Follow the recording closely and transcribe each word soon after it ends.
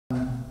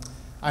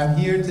I'm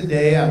here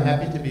today. I'm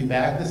happy to be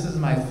back. This is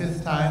my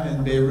 5th time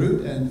in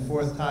Beirut and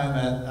 4th time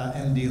at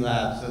MD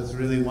Lab, so it's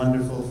really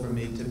wonderful for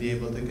me to be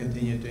able to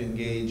continue to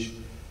engage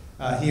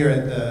here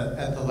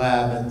at the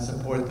lab and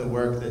support the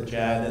work that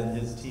Jad and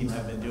his team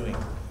have been doing.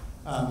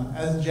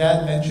 As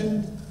Jad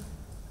mentioned,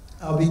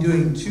 I'll be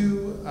doing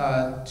two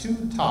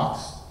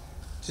talks.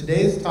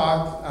 Today's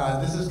talk,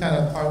 this is kind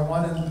of part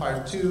 1 and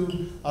part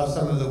 2 of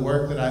some of the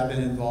work that I've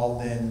been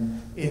involved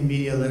in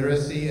media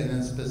literacy and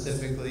then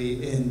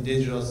specifically in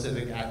digital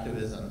civic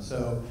activism.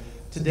 So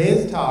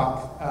today's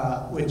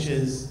talk, which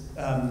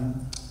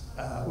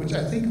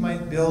I think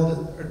might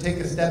build or take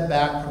a step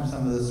back from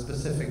some of the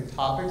specific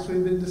topics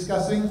we've been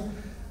discussing,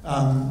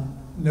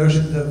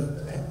 notions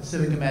of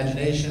civic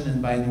imagination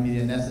and by any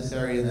media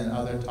necessary, and then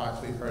other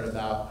talks we've heard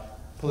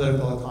about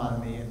political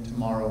economy, and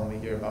tomorrow when we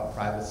hear about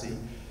privacy.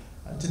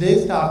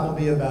 Today's talk will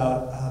be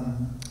about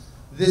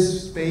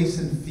this space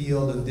and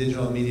field of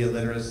digital media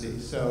literacy.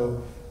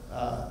 So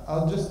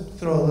I'll just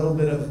throw a little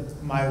bit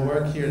of my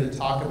work here to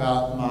talk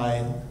about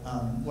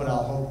what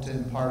I'll hope to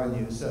impart on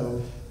you.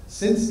 So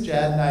since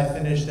Jad and I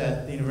finished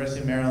at the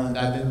University of Maryland,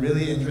 I've been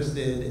really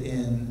interested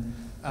in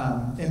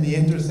the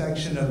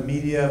intersection of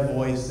media,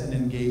 voice, and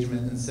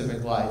engagement in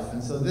civic life.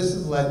 And so this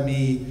has led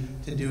me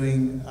to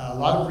doing a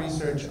lot of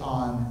research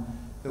on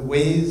the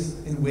ways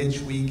in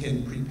which we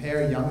can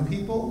prepare young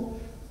people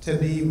to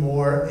be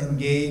more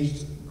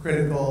engaged,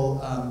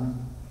 critical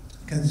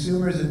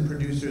consumers and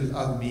producers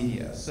of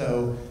media.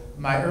 So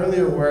my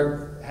earlier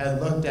work had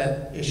looked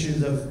at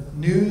issues of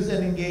news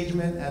and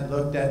engagement, had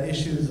looked at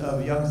issues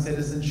of young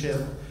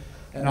citizenship,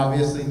 and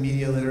obviously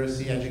media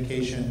literacy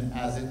education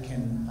as it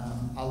can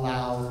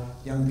allow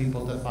young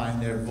people to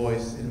find their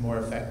voice in more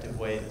effective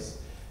ways.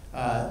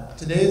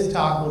 Today's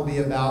talk will be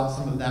about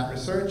some of that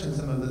research and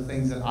some of the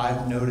things that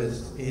I've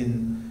noticed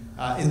in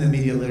the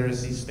media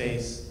literacy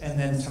space. And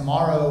then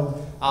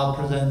tomorrow, I'll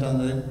present on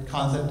the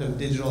concept of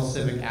digital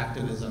civic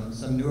activism,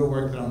 some newer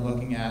work that I'm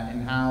looking at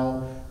in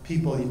how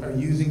people are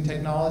using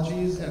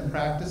technologies and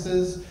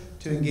practices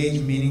to engage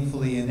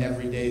meaningfully in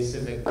everyday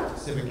civic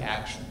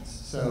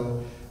actions.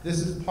 So this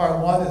is part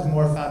 1 is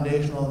more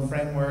foundational and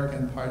framework,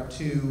 and part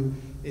 2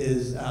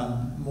 is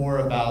more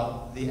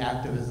about the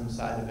activism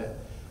side of it.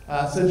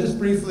 So just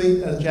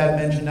briefly, as Jad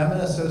mentioned, I'm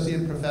an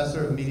associate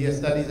professor of media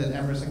studies at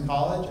Emerson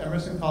College.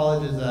 Emerson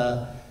College is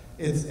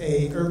it's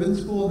a urban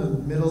school in the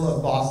middle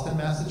of Boston,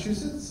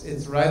 Massachusetts.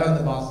 It's right on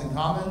the Boston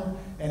Common,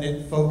 and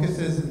it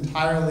focuses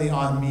entirely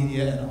on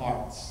media and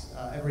arts.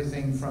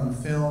 Everything from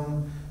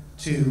film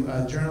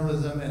to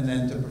journalism, and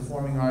then to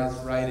performing arts,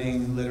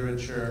 writing,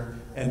 literature,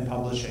 and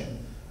publishing.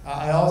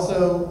 I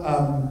also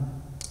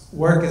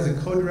work as a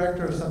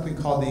co-director of something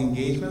called the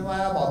Engagement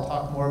Lab. I'll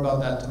talk more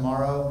about that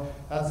tomorrow.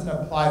 That's an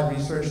applied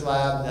research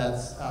lab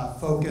that's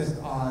focused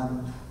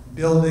on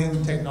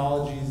building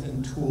technologies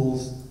and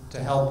tools to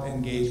help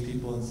engage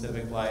people in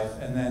civic life.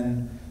 And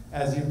then,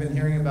 as you've been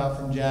hearing about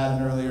from Jad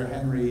and earlier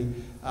Henry,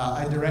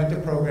 I direct a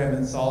program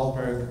in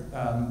Salzburg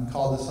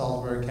called the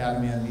Salzburg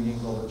Academy on Media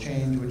and Global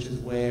Change, which is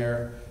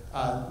where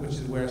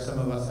some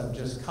of us have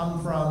just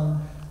come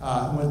from.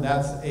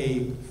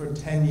 For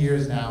 10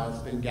 years now, it's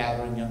been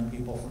gathering young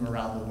people from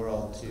around the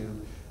world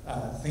to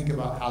think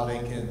about how they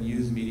can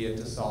use media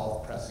to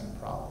solve pressing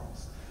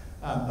problems.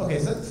 Okay,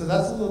 so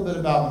that's a little bit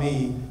about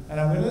me, and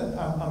I'm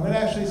gonna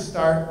actually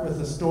start with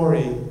a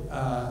story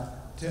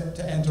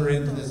to enter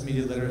into this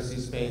media literacy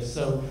space.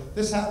 So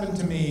this happened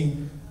to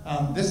me.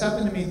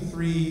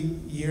 3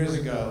 years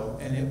ago,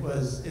 and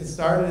it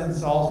started in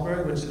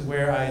Salzburg, which is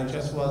where I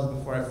just was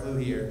before I flew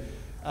here.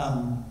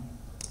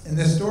 And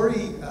this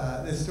story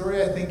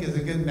I think is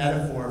a good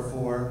metaphor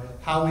for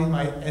how we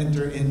might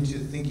enter into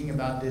thinking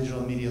about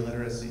digital media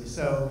literacy.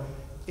 So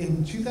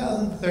in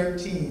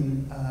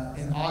 2013,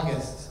 in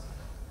August,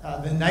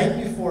 the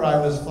night before I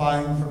was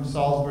flying from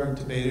Salzburg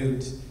to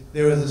Beirut,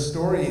 there was a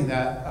story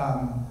that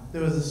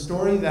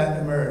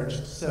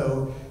emerged.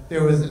 So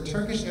there was a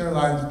Turkish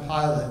Airlines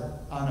pilot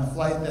on a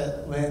flight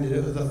that landed.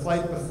 It was a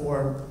flight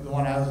before the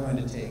one I was going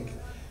to take.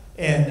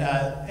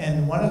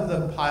 And one of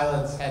the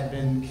pilots had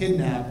been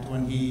kidnapped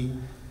when he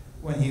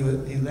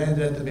landed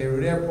at the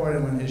Beirut airport,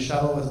 and when his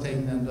shuttle was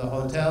taking him to the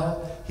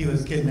hotel, he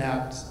was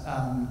kidnapped.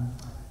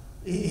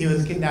 He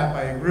was kidnapped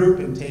by a group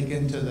and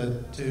taken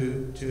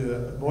to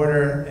a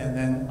border, and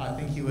then I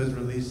think he was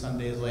released some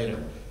days later.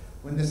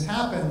 When this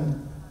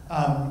happened,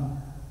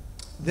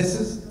 this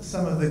is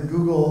some of the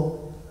Google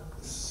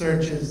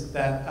searches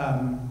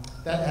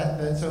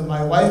so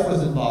my wife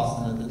was in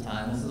Boston at the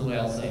time. This is the way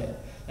I'll say it.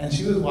 And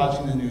she was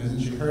watching the news, and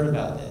she heard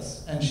about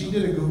this. And she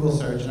did a Google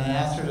search, and I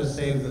asked her to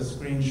save the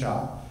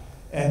screenshot.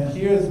 And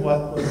here's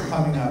what was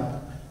coming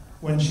up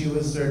when she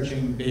was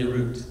searching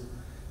Beirut.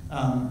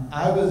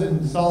 I was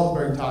in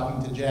Salzburg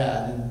talking to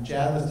Jad, and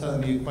Jad was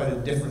telling me quite a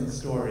different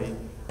story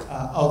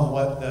of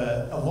what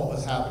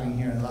was happening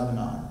here in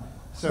Lebanon.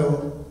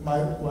 So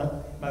my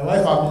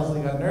wife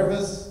obviously got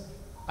nervous.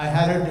 I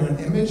had her do an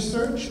image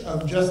search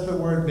of just the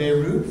word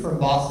Beirut from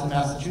Boston,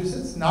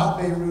 Massachusetts. Not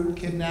Beirut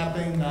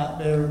kidnapping, not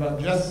Beirut,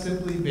 but just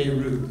simply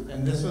Beirut.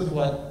 And this was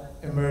what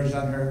emerged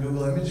on her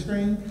Google image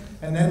screen.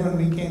 And then when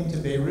we came to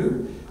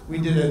Beirut, we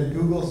did a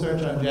Google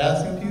search on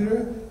Jazz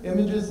Computer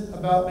images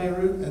about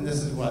Beirut, and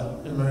this is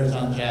what emerged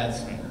on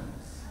Jazz screen.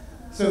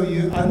 So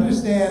you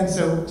understand,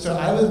 so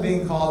I was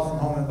being called from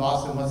home in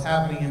Boston, what's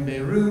happening in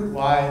Beirut,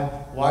 why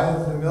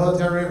is the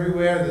military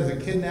everywhere, there's a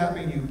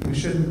kidnapping, you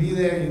shouldn't be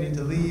there, you need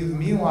to leave.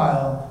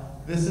 Meanwhile,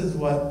 this is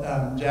what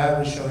Jad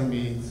was showing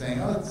me,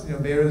 saying, oh, it's,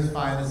 Beirut's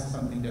fine, this is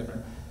something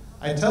different.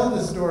 I tell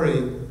this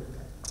story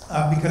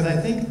because I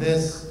think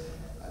this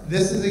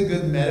is a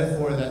good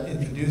metaphor that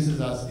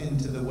introduces us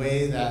into the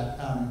way that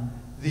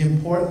the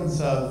importance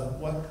of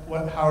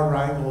what Howard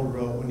Rheingold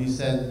wrote when he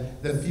said,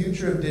 the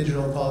future of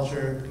digital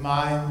culture,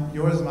 mine,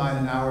 yours, mine,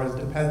 and ours,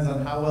 depends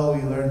on how well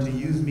we learn to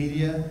use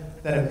media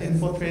that have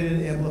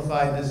infiltrated,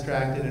 amplified,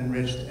 distracted,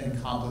 enriched, and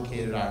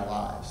complicated our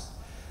lives.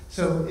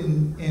 So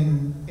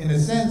in a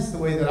sense, the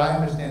way that I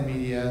understand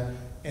media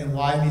and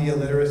why media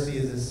literacy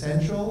is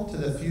essential to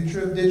the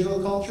future of digital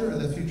culture or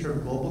the future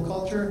of global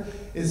culture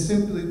is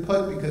simply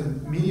put because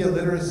media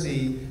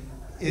literacy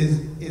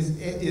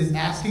is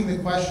asking the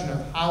question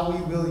of how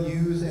we will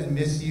use and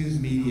misuse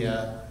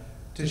media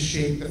to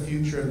shape the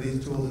future of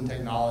these tools and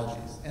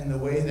technologies, and the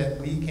way that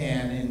we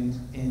can,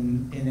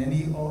 in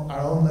our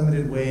own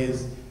limited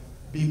ways,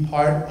 be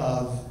part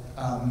of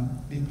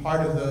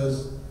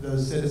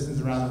those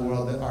citizens around the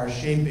world that are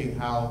shaping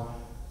how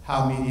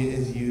media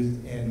is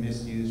used and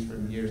misused for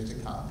years to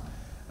come.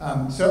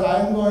 So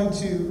I'm going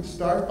to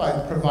start by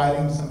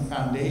providing some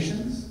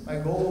foundations. My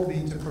goal will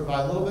be to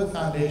provide a little bit of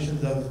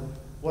foundations of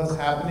what's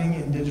happening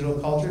in digital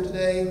culture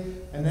today,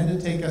 and then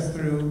to take us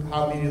through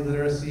how media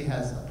literacy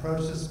has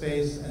approached the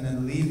space, and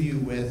then leave you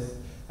with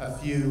a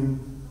few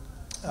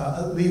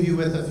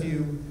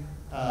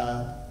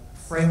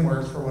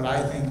frameworks for what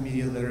I think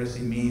media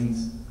literacy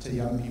means to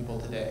young people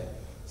today.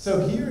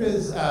 So here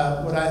is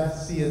what I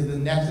see as the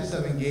nexus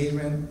of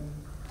engagement,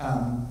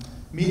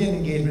 media and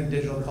engagement in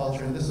digital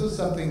culture. And this was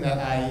something that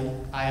I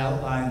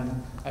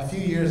outlined a few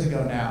years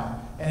ago now.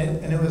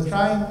 And I was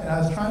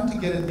trying to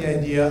get at the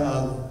idea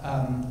of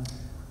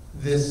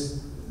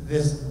this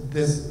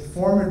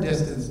former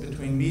distance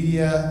between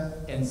media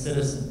and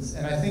citizens.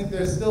 And I think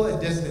there's still a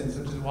distance,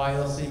 which is why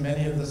you'll see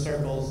many of the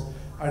circles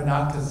are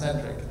not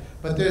concentric.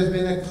 But there's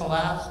been a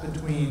collapse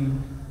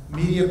between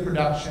media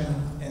production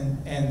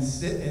and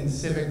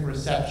civic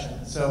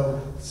reception.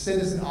 So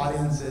citizen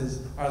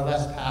audiences are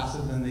less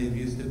passive than they've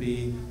used to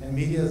be, and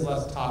media is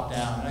less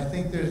top-down. And I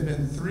think there's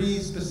been three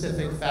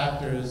specific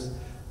factors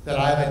that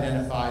I've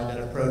identified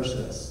that approach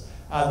this.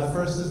 The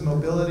first is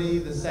mobility,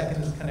 the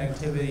second is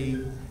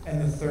connectivity,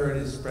 and the third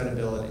is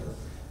spreadability.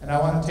 And I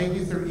want to take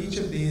you through each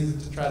of these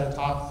to try to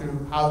talk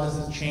through how this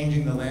is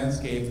changing the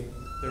landscape,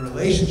 the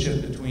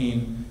relationship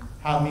between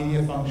how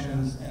media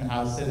functions and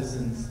how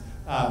citizens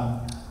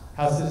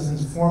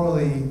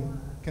formerly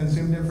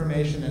consumed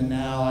information and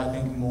now I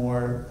think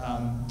more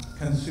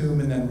consume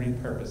and then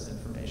repurpose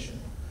information.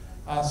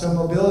 So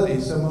mobility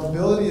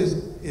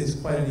is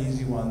quite an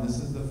easy one. This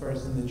is the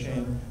first in the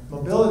chain.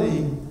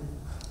 Mobility,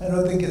 I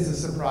don't think it's a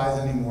surprise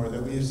anymore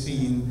that we've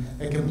seen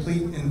a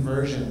complete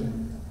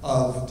inversion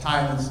of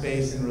time and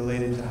space and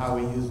related to how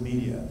we use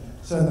media.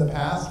 So in the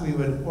past, we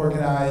would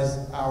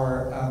organize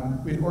our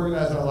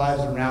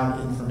lives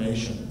around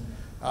information.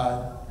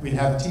 We'd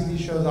have TV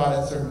shows on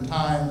at certain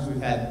times.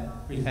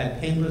 We've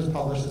had papers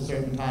published at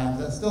certain times.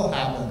 That still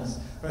happens,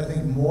 but I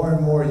think more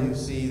and more you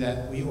see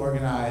that we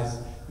organize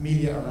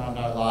media around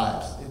our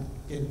lives.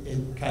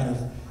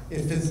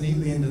 It fits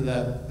neatly into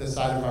the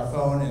side of our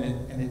phone,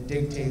 and it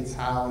dictates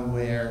how and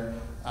where.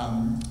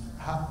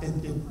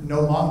 It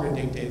no longer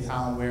dictates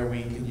how and where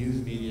we can use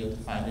media to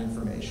find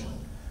information.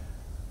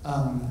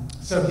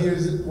 So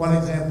here's one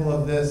example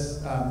of this.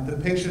 The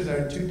pictures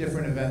are two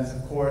different events,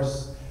 of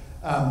course,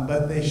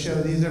 but they show,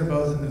 these are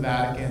both in the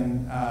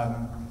Vatican,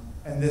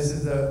 and this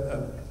is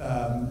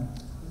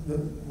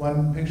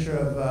one picture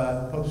of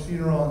the Pope's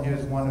funeral, and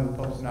here's one of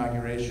the Pope's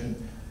inauguration.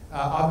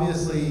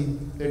 Obviously,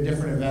 they're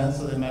different events,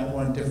 so they might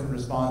warrant different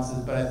responses,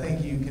 but I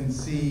think you can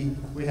see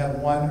we have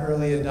one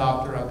early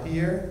adopter up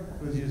here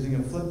who's using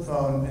a flip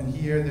phone, and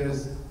here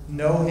there's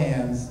no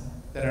hands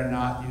that are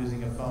not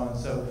using a phone.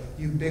 So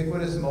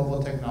ubiquitous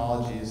mobile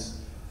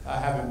technologies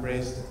have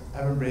embraced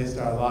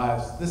our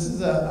lives. This is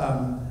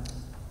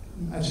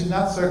she's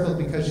not circled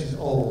because she's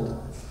old.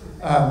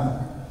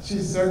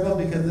 She's circled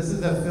because this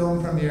is a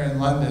film premiere in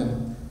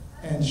London,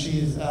 and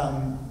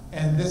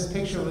and this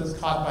picture was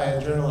caught by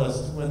a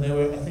journalist when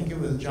I think it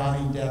was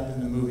Johnny Depp in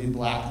the movie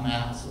Black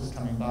Mass was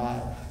coming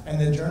by. And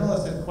the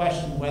journalist had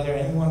questioned whether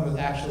anyone was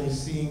actually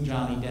seeing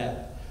Johnny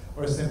Depp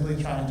or simply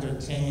trying to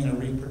obtain a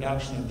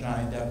reproduction of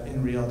Johnny Depp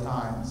in real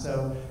time.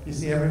 So you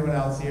see everyone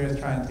else here is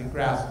trying to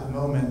grasp the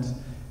moment,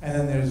 and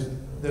then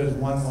there's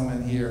one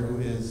woman here who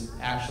is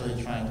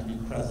actually trying to be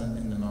present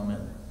in the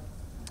moment.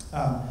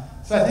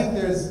 So I think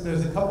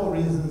there's a couple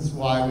reasons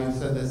why we've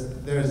said this.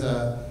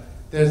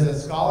 There's a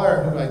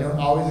scholar who I don't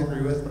always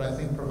agree with, but I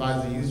think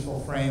provides a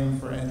useful frame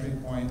for entry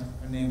point,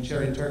 named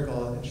Sherry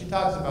Turkle, and she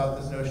talks about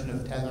this notion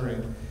of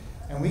tethering.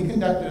 And we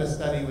conducted a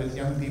study with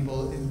young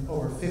people in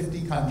over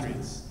 50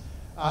 countries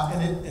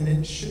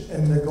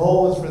And the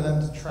goal was for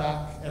them to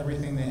track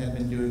everything they had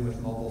been doing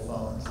with mobile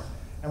phones.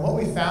 And what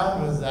we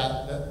found was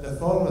that the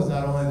phone was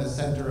not only the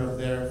center of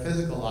their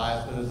physical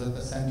lives, but it was at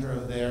the center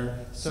of their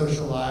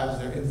social lives,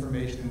 their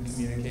information and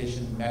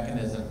communication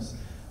mechanisms.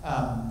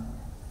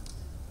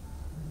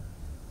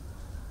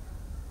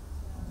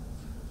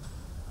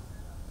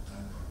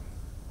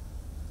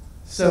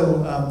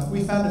 So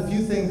we found a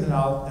few things, and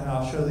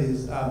I'll show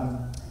these.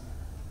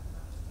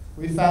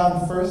 We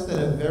found first that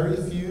a very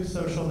few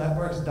social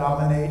networks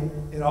dominate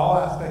in all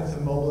aspects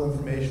of mobile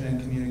information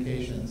and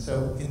communication.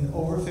 So in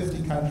over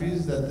 50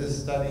 countries that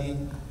this study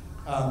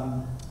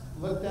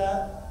looked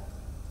at,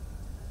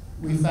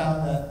 we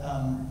found that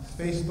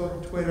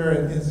Facebook, Twitter,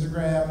 and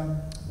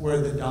Instagram were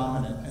the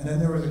dominant. And then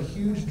there was a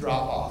huge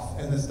drop-off.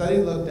 And the study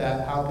looked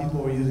at how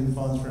people were using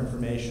phones for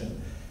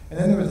information. And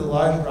then there was a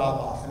large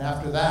drop-off. And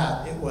after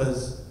that, it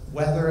was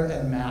weather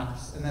and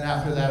maps. And then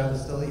after that, it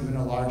was still even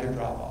a larger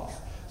drop-off.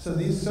 So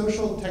these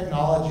social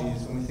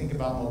technologies, when we think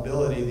about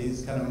mobility,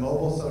 these kind of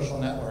mobile social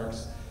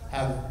networks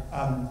have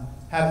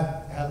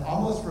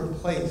almost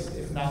replaced,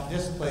 if not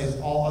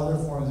displaced, all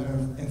other forms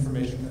of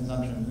information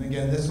consumption. And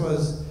again, this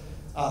was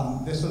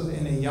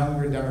in a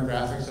younger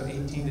demographic, so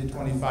 18 to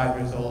 25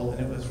 years old,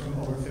 and it was from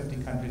over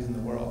 50 countries in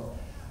the world.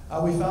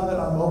 We found that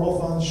on mobile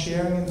phones,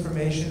 sharing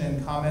information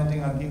and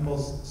commenting on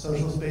people's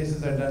social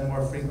spaces are done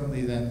more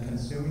frequently than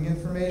consuming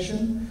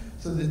information.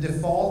 So the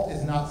default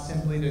is not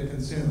simply to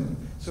consume.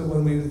 So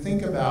when we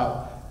think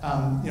about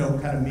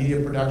kind of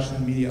media production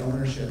and media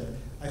ownership,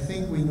 I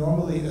think we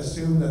normally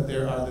assume that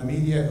there are the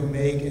media who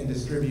make and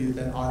distribute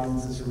and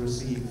audiences who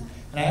receive.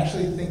 And I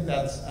actually think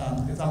that's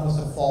it's almost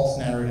a false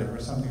narrative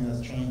or something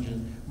that's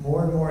changing.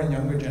 More and more in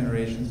younger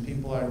generations,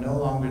 people are no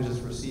longer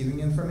just receiving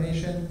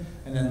information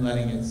and then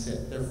letting it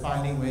sit. They're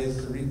finding ways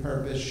to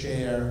repurpose,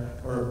 share,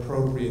 or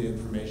appropriate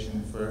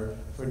information for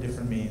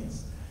different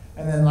means.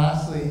 And then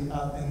lastly,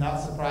 and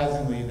not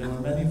surprisingly, there were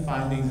many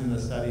findings in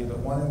the study, but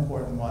one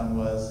important one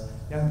was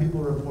young people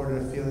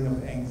reported a feeling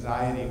of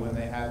anxiety when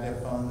they had their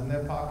phones in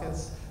their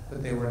pockets,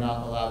 but they were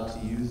not allowed to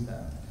use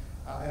them.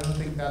 I don't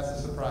think that's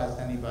a surprise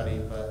to anybody,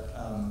 but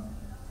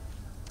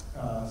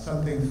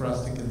something for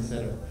us to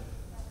consider.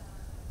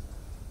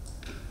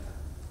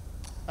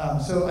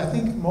 So I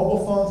think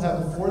mobile phones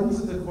have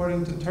affordances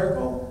according to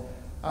Turkle.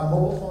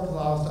 Mobile phones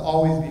allow us to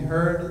always be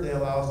heard, they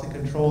allow us to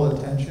control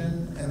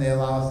attention, and they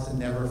allow us to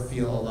never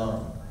feel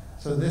alone.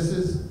 So this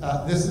is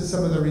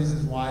some of the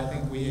reasons why I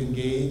think we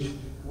engage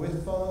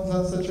with phones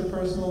on such a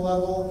personal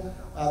level,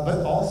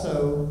 but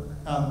also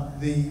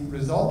the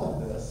result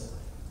of this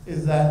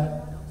is that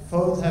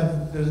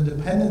there's a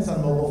dependence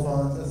on mobile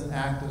phones as an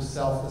act of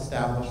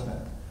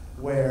self-establishment,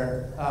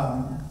 where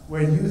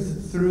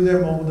youth, through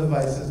their mobile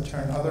devices,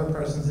 turn other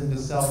persons into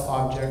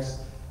self-objects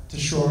to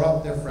shore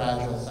up their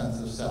fragile sense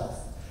of self.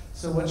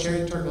 So what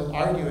Sherry Turkle is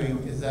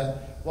arguing is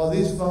that while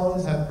these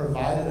phones have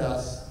provided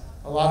us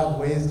a lot of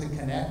ways to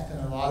connect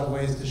and a lot of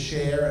ways to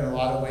share and a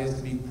lot of ways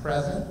to be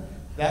present,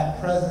 that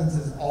presence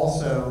is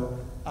also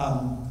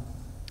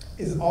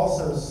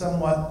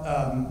somewhat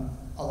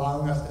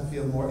allowing us to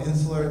feel more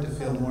insular, to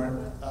feel more,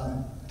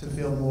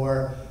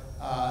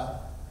 I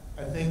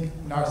think,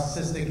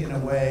 narcissistic in a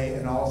way,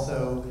 and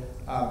also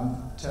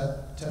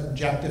to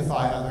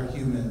objectify other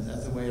humans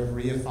as a way of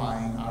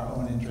reifying our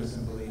own interests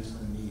and beliefs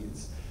and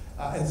needs.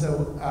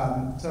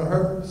 So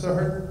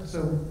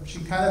she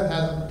kind of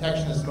has a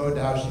protectionist mode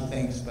to how she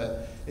thinks,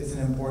 but it's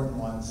an important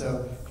one.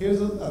 So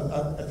here's it's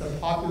a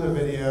popular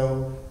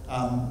video.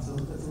 It's a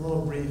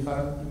little brief.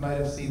 You might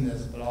have seen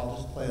this, but I'll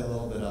just play a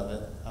little bit of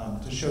it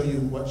to show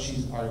you what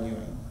she's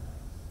arguing.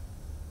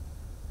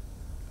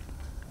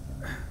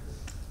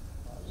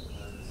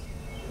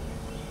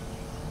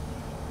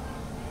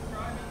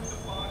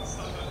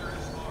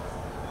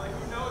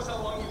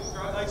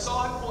 I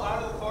saw him pull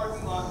out of the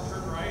parking lot and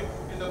turn right,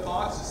 and the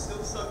box is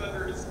still stuck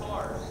under his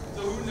car.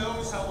 So who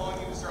knows how long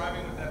he was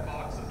driving with that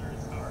box under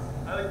his car.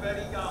 I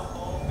bet he got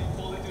home, he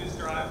pulled into his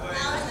driveway.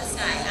 Out in the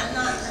sky, I'm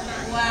not.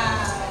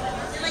 Wow.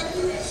 Like,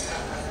 it's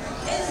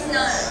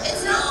not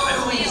I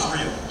don't think it's real.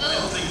 I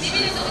don't think it's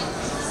real.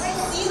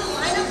 See the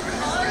lineup for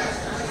cars?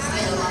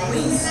 I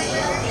always see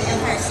the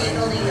Empire State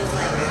Building is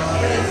like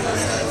really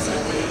close to it.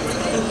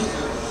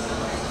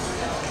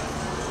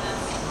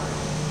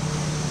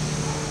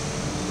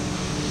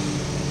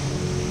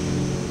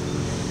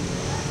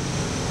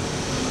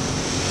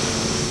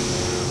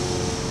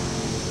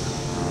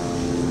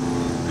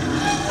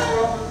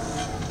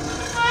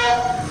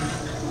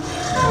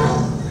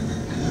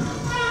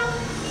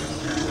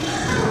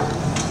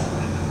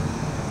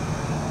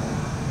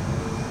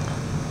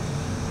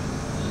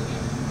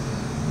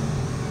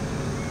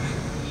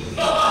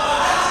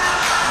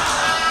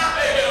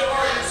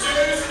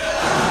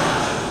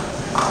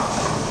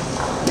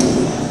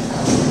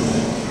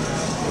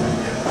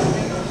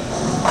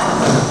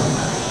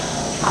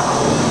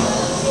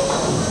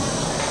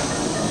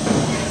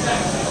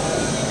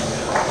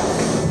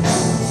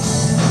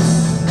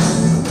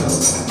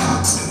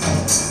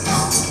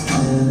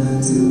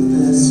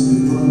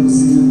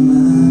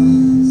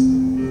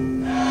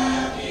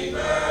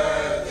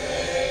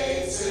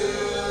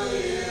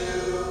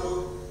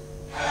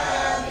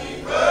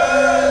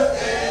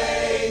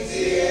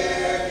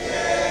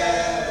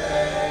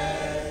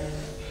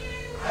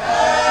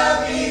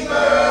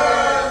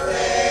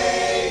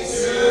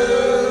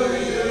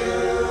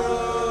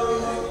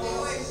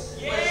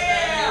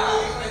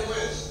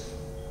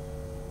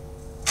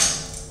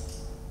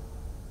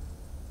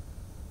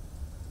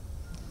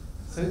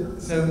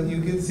 so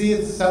you can see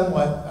it's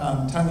somewhat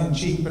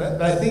tongue-in-cheek,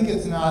 but I think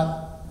it's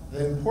not,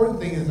 the important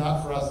thing is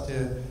not for us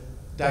to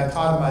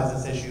dichotomize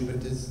this issue,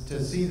 but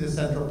to see the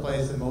central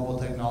place that mobile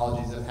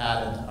technologies have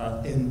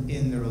had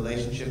in the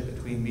relationship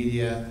between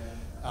media,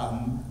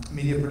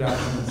 media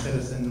production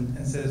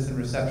and citizen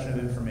reception of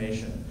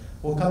information.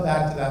 We'll come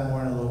back to that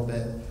more in a little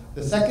bit.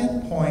 The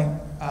second point,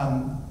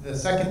 the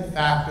second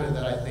factor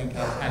that I think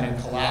has kind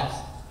of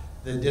collapsed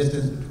the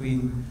distance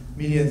between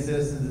media and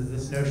citizens is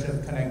this notion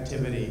of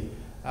connectivity.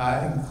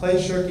 And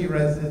Clay Shirky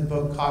writes in his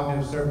book,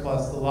 Cognitive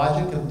Surplus, the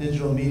logic of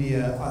digital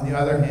media, on the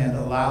other hand,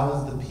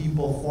 allows the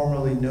people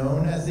formerly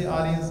known as the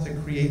audience to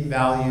create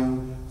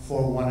value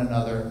for one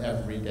another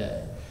every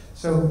day.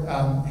 So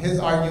his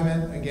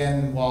argument,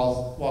 again,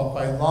 while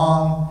quite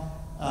long,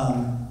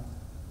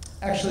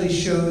 actually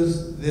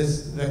shows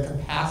the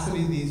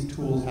capacity these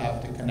tools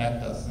have to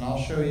connect us. And I'll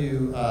show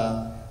you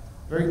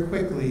very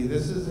quickly.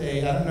 This is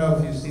I don't know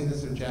if you've seen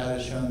this or Jad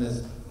has shown this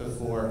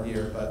before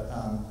here, but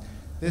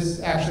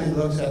this actually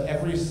looks at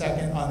every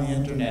second on the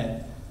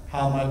internet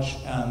how much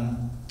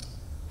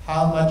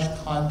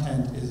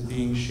content is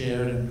being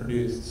shared and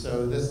produced.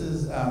 So this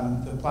is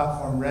the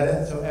platform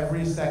Reddit. So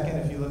every second,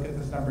 if you look at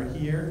this number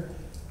here,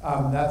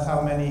 that's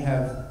how many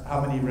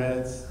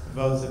Reddit's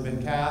votes have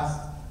been cast.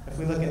 If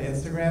we look at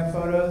Instagram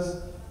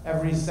photos,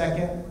 every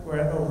second we're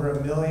at over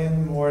 1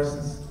 million more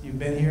since you've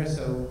been here.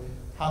 So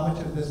how much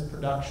of this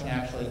production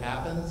actually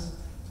happens?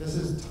 This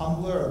is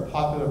Tumblr, a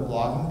popular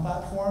blogging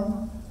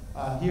platform.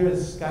 Here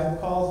is Skype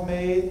calls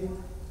made.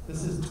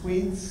 This is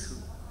tweets.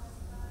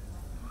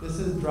 This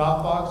is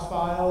Dropbox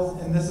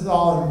files. And this is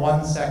all in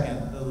 1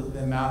 second,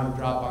 the amount of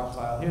Dropbox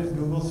files. Here's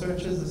Google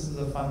searches. This is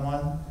a fun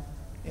one.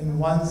 In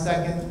 1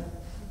 second,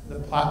 the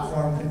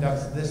platform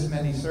conducts this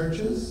many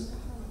searches.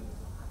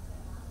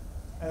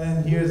 And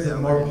then here's the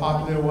more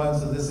popular one.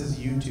 So this is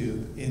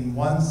YouTube. In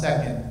 1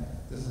 second,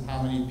 this is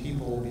how many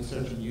people will be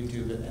searching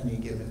YouTube at any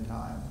given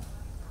time.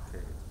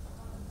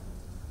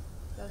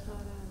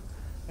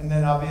 And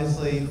then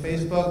obviously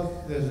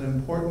Facebook, there's an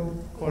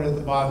important quote at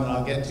the bottom that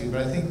I'll get to,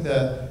 but I think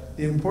the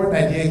important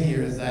idea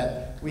here is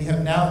that we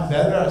have now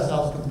embedded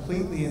ourselves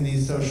completely in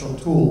these social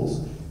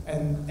tools.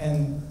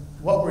 And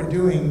what we're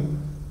doing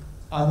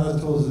on those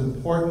tools is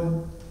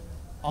important,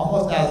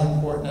 almost as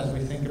important as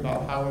we think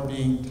about how we're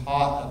being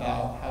taught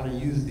about how to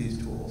use these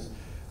tools.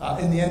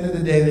 In the end of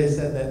the day, they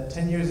said that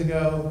 10 years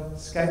ago,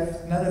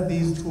 Skype, none of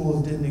these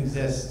tools didn't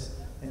exist.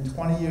 And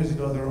 20 years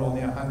ago, there were only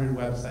 100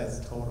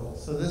 websites total.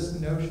 So this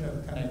notion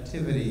of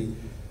connectivity,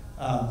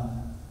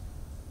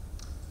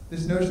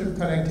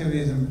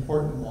 is an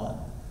important one.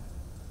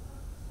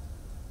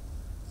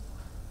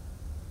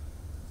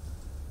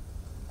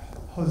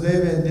 Jose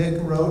Van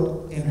Dyck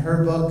wrote in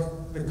her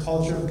book, The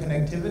Culture of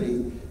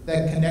Connectivity,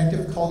 that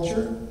connective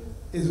culture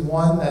is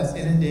one that's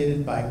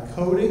inundated by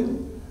coding,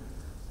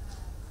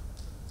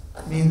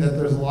 mean that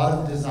there's a lot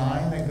of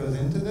design that goes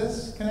into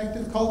this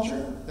connective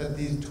culture, that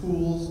these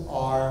tools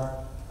are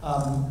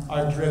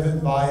driven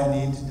by a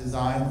need to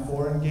design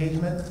for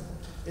engagement.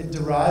 It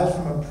derives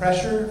from a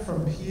pressure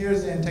from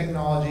peers and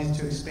technologies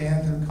to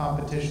expand through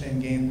competition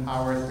and gain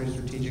power through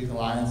strategic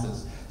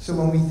alliances. So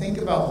when we think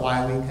about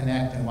why we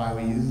connect and why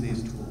we use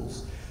these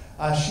tools,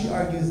 she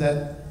argues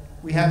that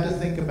we have to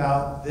think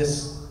about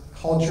this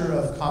culture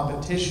of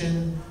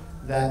competition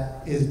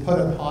that is put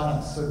upon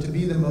us. So to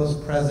be the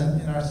most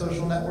present in our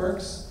social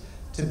networks,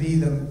 to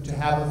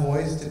have a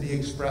voice, to be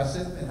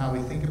expressive in how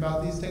we think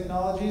about these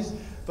technologies,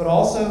 but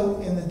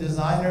also in the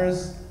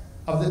designers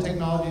of the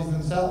technologies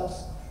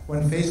themselves.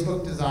 When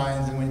Facebook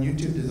designs and when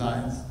YouTube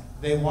designs,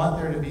 they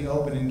want there to be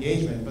open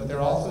engagement, but they're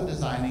also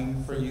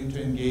designing for you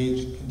to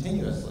engage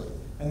continuously.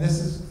 And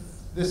this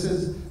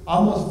is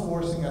almost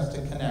forcing us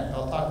to connect.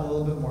 I'll talk a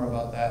little bit more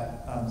about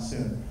that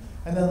soon.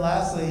 And then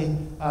lastly,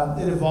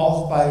 it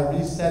evolves by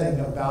resetting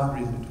of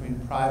boundaries between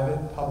private,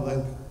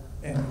 public,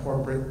 and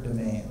corporate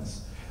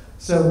domains.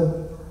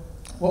 So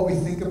what we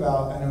think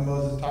about, I know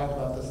Moses talked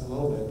about this a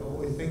little bit, but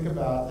what we think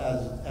about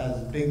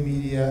as big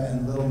media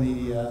and little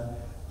media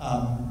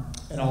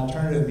and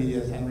alternative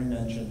media, as Henry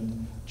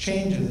mentioned,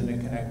 changes in a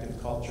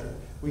connective culture.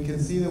 We can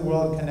see the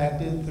world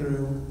connected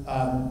through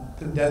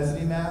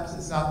density maps.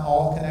 It's not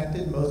all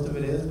connected, most of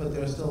it is, but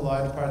there are still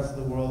large parts of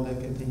the world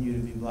that continue to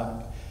be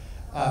black.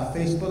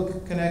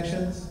 Facebook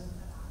connections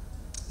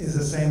is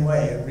the same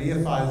way. It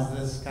reifies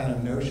this kind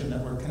of notion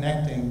that we're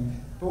connecting,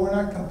 but we're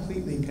not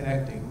completely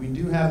connecting. We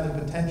do have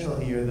the potential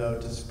here,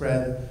 though, to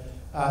spread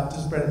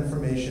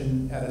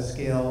information at a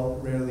scale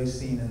rarely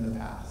seen in the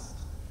past.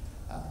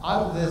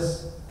 Out of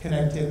this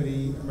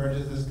connectivity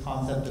emerges this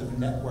concept of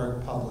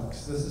network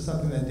publics. This is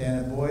something that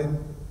Dana Boyd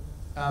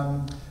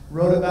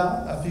wrote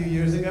about a few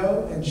years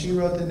ago, and she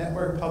wrote that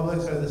network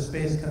publics are the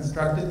space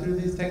constructed through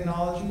these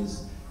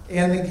technologies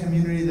and the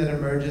community that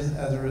emerges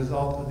as a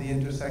result of the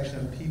intersection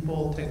of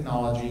people,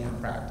 technology, and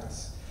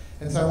practice.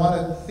 And so I want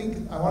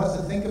us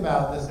to think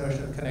about this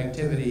notion of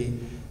connectivity,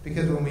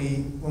 because when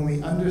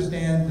we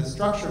understand the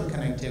structure of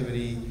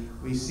connectivity,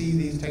 we see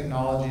these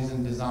technologies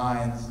and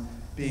designs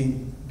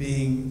being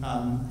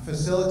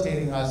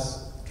facilitating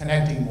us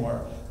connecting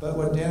more. But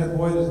what Dana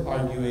Boyd is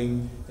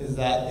arguing is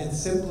that it's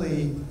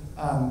simply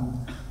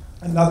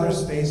another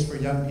space for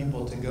young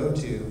people to go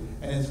to,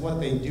 and it's what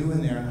they do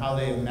in there and how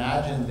they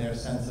imagine their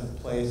sense of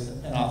place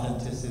and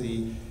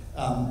authenticity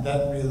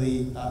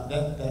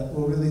that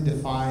will really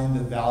define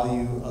the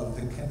value of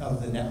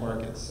the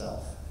network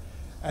itself.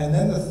 And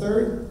then the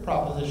third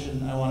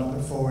proposition I want to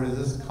put forward is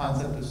this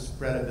concept of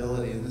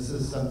spreadability, and this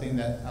is something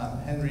that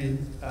Henry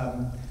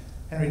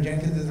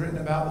Jenkins has written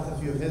about with a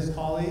few of his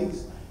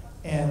colleagues,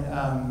 and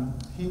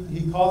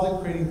he calls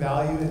it creating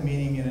value and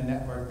meaning in a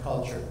network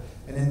culture.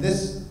 And in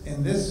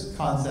this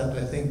concept,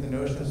 I think the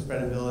notion of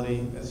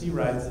spreadability, as he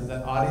writes, is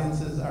that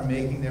audiences are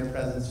making their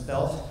presence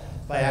felt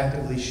by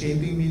actively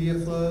shaping media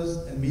flows,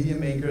 and media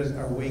makers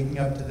are waking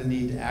up to the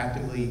need to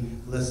actively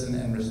listen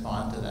and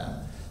respond to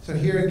them. So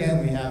here again,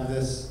 we have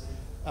this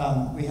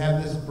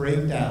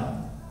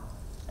breakdown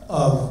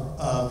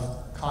of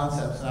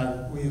concepts,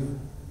 and we've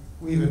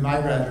in my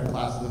graduate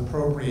classes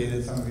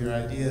appropriated some of your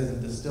ideas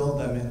and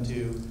distilled them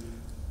into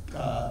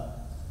a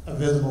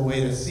visible way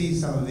to see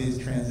some of these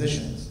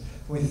transitions.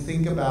 When we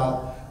think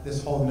about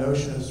this whole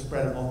notion of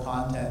spreadable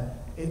content,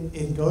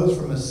 it goes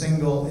from a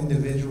single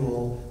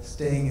individual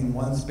staying in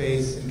one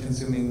space and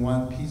consuming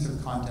one piece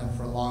of content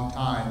for a long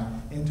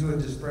time into a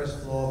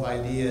dispersed flow of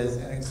ideas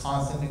and a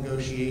constant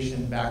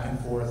negotiation back and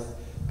forth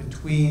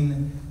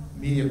between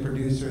media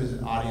producers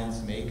and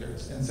audience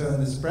makers. And so in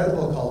the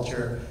spreadable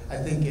culture, I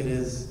think it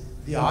is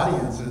the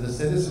audience or the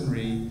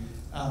citizenry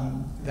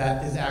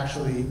that is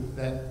actually,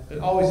 that it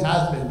always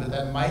has been, but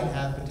that might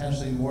have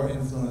potentially more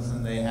influence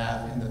than they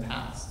have in the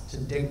past to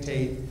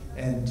dictate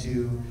and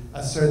to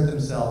assert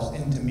themselves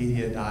into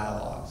media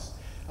dialogues.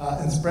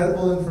 And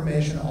spreadable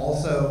information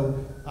also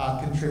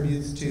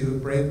contributes to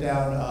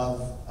breakdown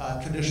of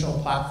traditional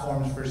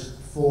platforms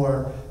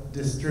for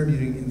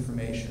distributing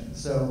information.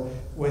 So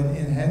when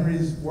in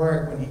Henry's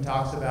work, when he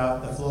talks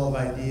about the flow of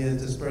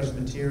ideas, dispersed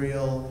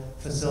material,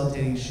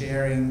 facilitating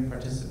sharing,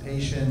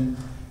 participation,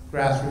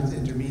 grassroots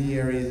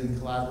intermediaries, and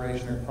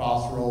collaboration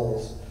across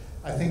roles,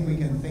 I think we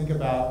can think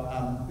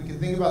about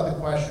the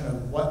question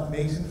of what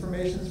makes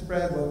information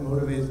spread, what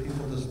motivates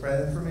people to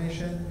spread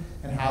information,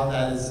 and how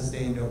that is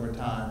sustained over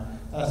time.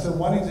 So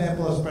one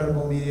example of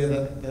spreadable media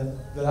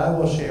that I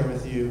will share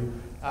with you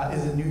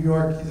is in New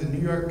York. He's a New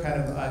York kind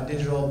of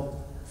digital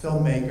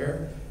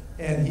filmmaker,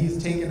 and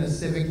he's taken a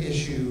civic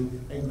issue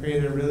and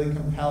created a really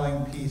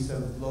compelling piece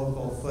of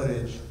local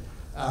footage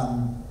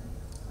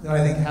that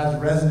I think has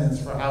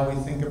resonance for how we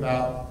think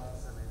about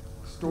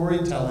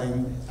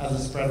storytelling as a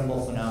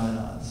spreadable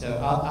phenomenon.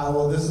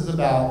 So this is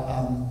about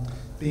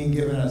being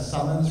given a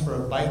summons for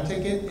a bike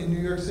ticket in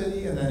New York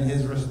City, and then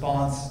his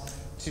response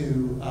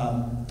to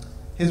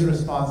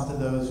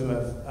those who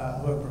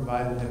have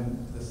provided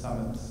him the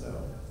summons. So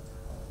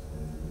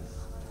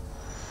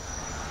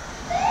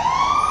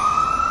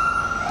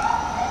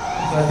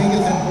I think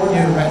it's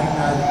important to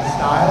recognize the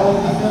style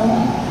of the film,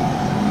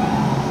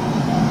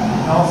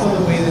 and also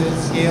the way that it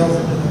scales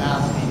into the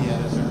mass media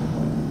at a certain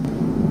point.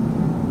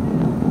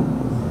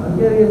 I'm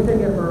getting a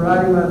ticket for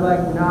riding my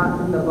bike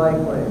not in the bike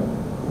lane.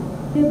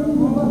 Kids, this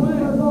is what's going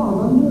on.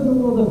 I'm doing the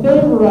world a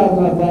favor riding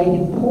my bike.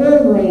 It's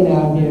pouring rain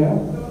out here.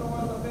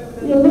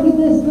 Yeah, look at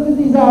this. Look at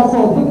these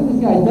assholes. Look at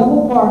this guy.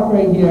 Double parked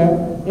right here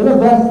in a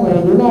best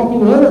lane. You're not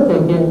giving him a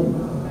ticket.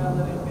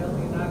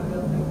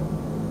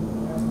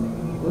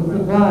 What's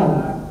the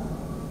fine?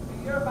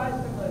 You're a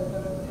bicyclist,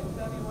 and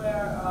it's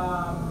anywhere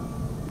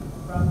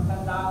from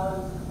 $10 up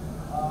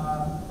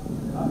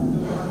to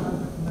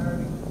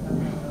 $130,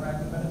 depending on the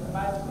record. But it's a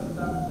bicycle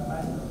summons. The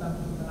bicycle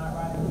summons are not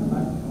riding the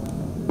bicycle.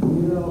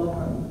 You know,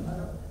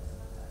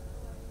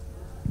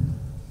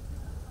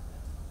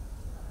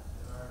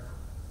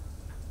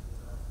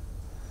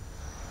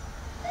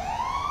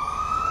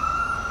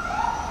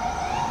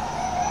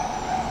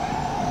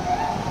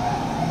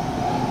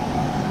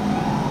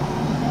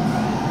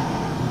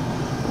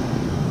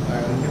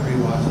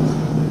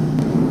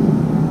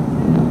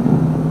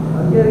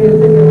 getting a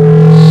ticket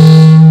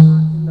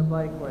in the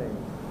bike lane.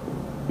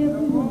 Kids,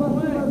 this is what's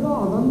going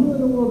on. I'm doing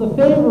the world a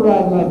favor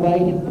riding my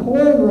bike. It's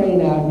pouring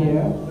rain out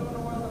here.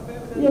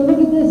 Yeah, look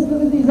at this.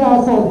 Look at these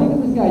assholes. Look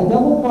at this guy.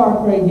 Double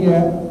parked right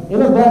here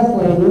in a best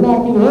lane. You're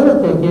not giving him a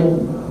ticket.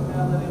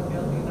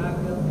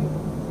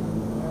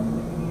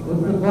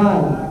 What's the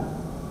fine?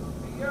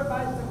 You're a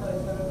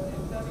bicyclist, and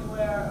it's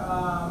anywhere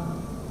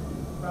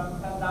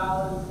from $10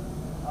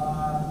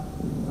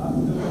 up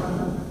to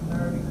 $130,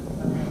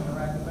 depending on the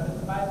record. But it's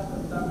a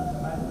bicycle summons.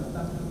 The bicycle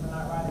summons are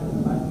not riding the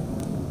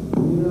bicycle.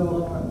 You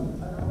know,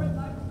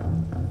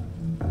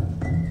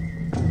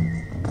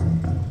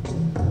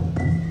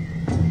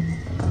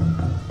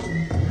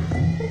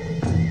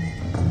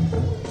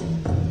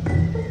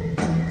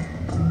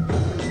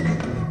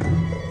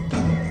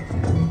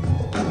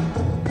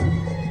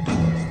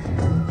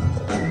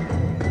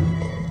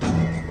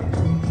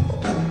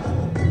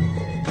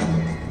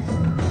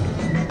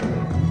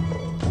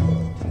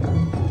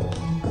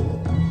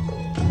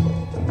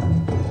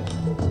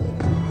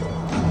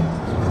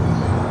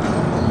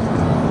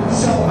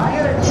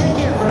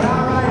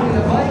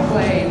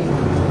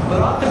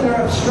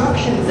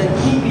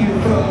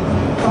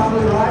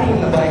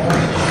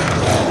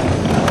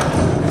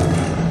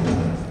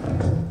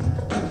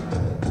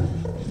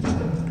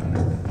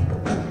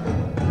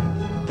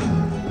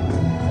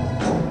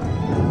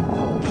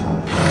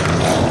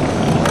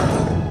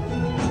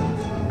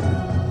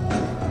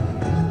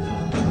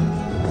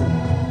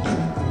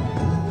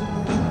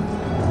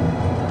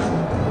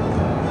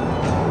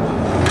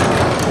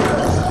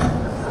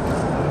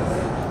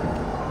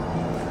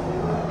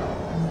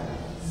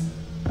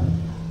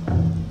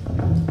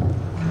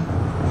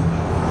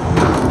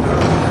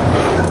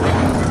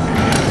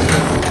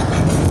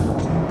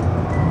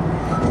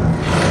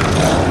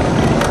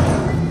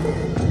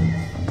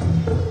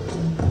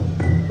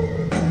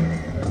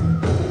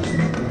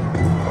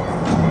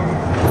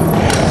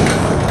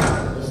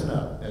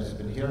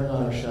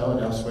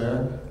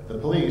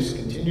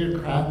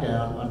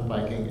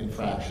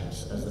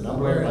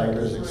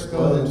 has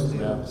exploded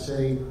throughout the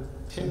city.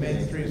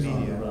 Mainstream Ticketing is on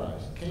media. the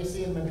rise.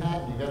 Casey in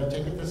Manhattan, you got a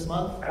ticket this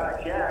month?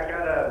 Yeah, I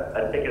got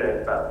a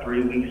ticket about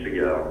 3 weeks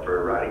ago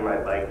for riding my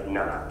bike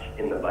not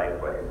in the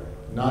bike lane.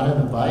 Not in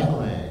the bike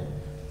lane.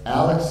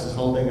 Alex is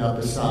holding up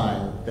a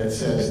sign that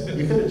says,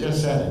 you could have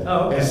just said it.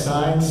 Oh, okay. The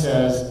sign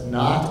says,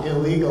 not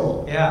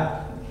illegal.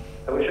 Yeah.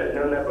 I wish I'd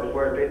known that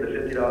before I paid the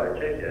 $50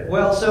 ticket.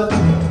 Well, so.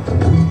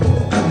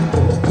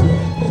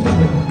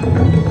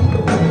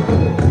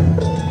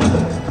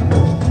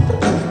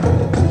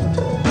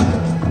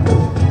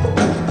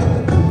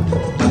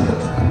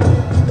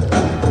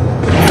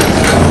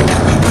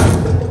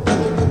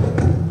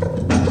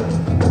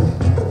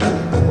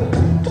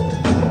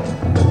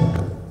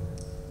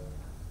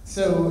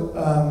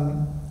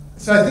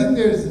 So I think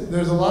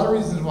there's a lot of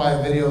reasons why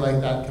a video like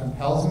that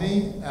compels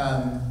me,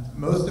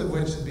 most of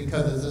which is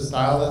because it's a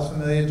style that's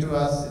familiar to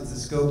us, it's a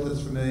scope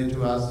that's familiar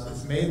to us,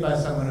 it's made by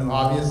someone who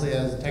obviously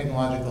has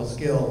technological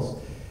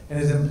skills and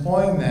is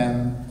employing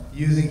them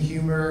using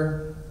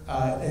humor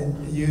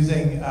and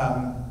using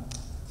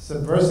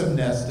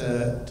subversiveness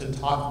to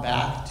talk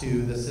back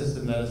to the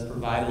system that has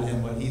provided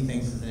him what he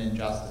thinks is an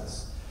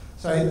injustice.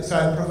 So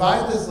I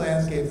provide this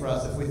landscape for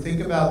us. If we think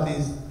about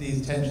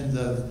these tensions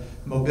of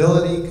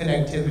mobility,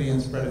 connectivity,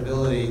 and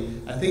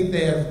spreadability, I think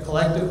they have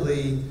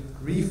collectively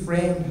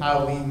reframed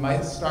how we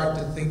might start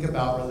to think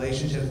about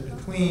relationships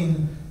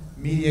between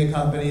media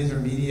companies or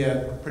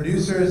media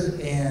producers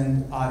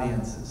and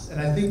audiences. And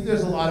I think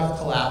there's a lot of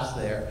collapse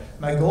there.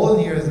 My goal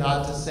in here is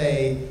not to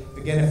say,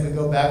 again, if we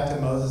go back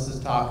to Moses'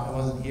 talk, I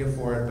wasn't here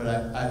for it, but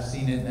I've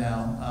seen it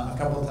now a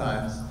couple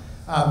times.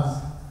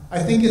 I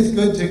think it's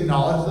good to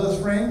acknowledge those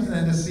frames and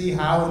then to see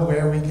how and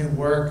where we can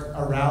work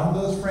around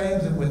those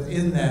frames and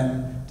within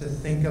them to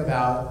think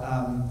about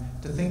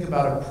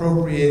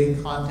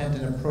appropriating content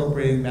and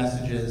appropriating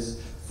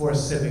messages for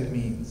civic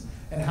means.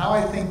 And how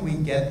I think we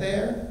get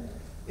there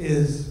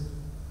is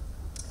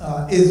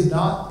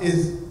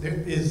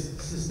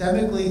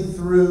systemically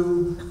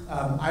through.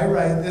 I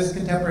write, this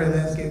contemporary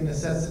landscape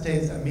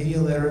necessitates a media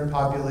literate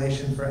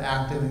population for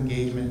active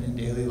engagement in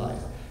daily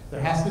life.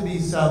 There has to be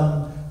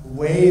some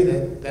way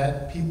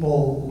that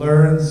people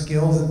learn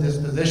skills and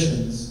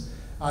dispositions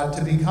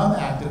to become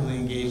actively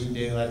engaged in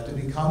daily life, to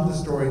become the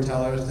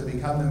storytellers, to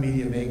become the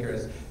media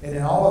makers. And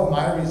in all of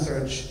my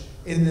research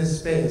in this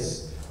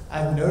space,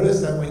 I've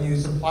noticed that when you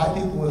supply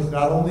people with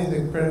not only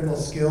the critical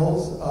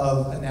skills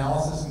of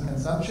analysis and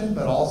consumption,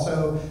 but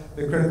also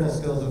the critical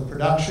skills of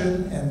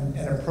production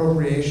and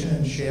appropriation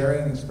and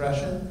sharing and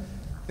expression,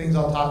 things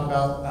I'll talk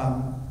about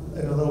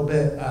in a little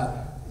bit,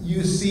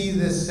 you see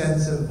this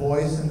sense of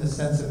voice and this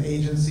sense of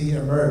agency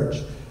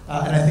emerge.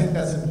 And I think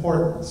that's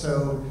important.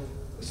 So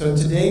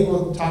today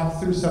we'll talk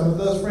through some of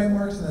those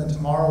frameworks, and then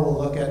tomorrow we'll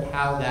look at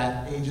how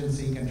that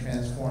agency can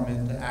transform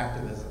into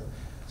activism.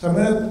 So I'm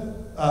going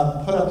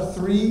to put up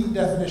 3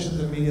 definitions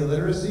of media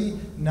literacy,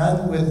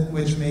 none with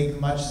which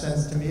make much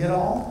sense to me at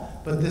all,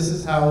 but this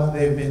is how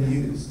they've been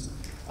used.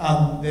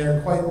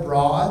 They're quite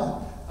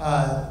broad.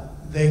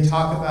 They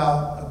talk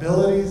about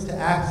abilities to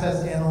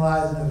access,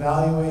 analyze, and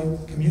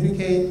evaluate,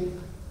 communicate,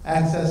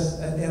 access,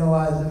 and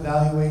analyze,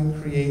 evaluate,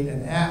 create,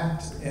 and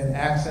act, and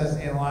access,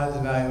 analyze,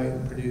 evaluate,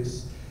 and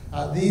produce.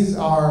 These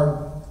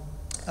are,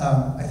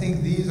 I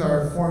think these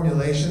are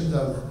formulations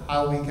of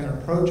how we can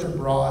approach a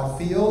broad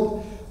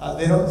field.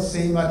 They don't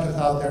say much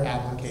without their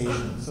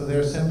application. So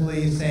they're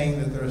simply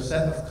saying that there are a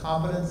set of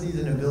competencies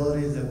and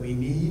abilities that we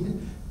need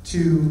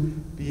to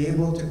be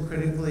able to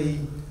critically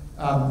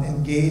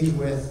engage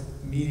with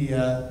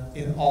media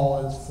in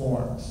all its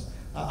forms.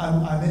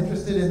 I'm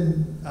interested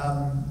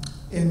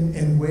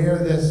in where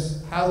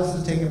how this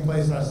has taken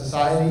place in our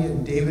society.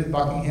 And David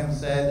Buckingham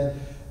said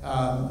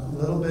a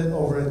little bit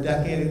over a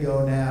decade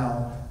ago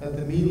now that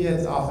the media,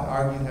 it's often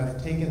argued,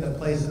 have taken the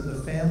place of the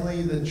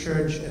family, the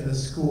church, and the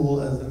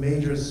school as the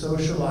major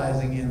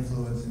socializing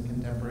influence in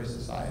contemporary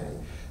society.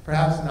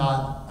 Perhaps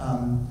not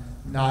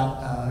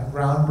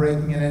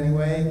groundbreaking in any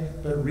way,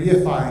 but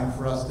reifying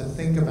for us to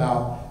think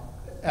about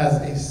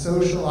as a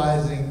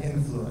socializing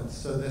influence.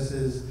 So this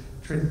is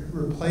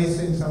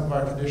replacing some of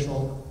our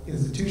traditional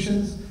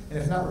institutions, and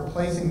if not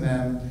replacing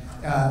them,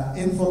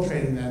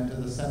 infiltrating them to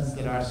the sense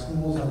that our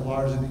schools have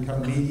largely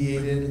become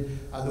mediated.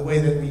 The way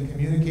that we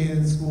communicate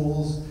in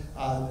schools,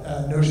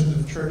 notions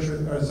of church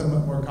are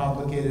somewhat more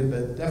complicated,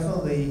 but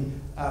definitely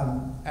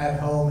at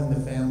home in the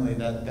family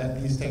that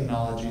these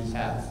technologies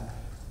have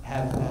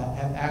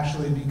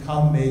actually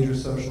become major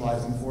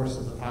socializing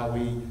forces of how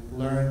we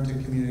learn to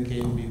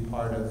communicate and be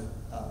part of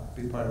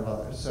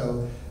others.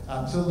 So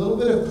a little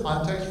bit of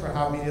context for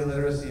how media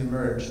literacy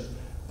emerged.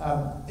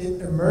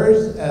 It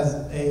emerged as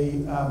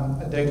a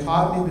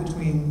dichotomy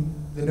between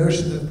the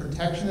notions of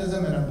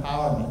protectionism and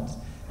empowerment.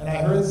 And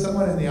I heard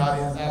someone in the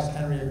audience ask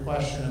Henry a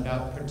question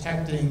about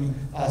protecting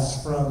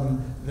us from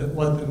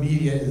what the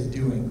media is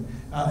doing.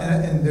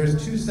 And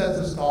there's 2 sets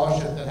of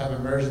scholarship that have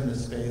emerged in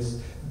this space,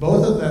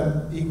 both of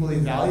them equally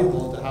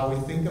valuable to how we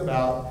think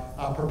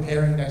about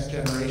preparing next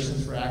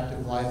generations for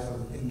active life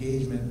of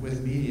engagement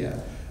with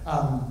media.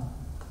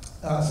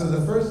 So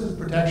the first is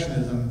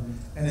protectionism.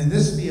 And in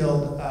this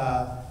field,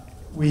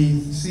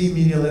 we see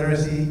media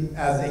literacy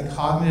as a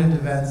cognitive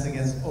defense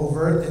against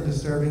overt and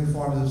disturbing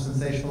forms of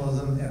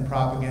sensationalism and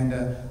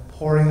propaganda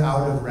pouring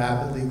out of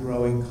rapidly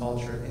growing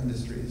culture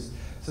industries.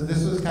 So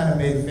this was kind of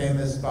made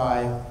famous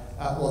by,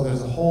 well,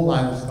 there's a whole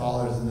line of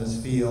scholars in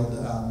this field.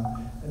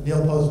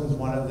 Neil Postman's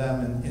one of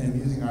them, in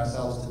Amusing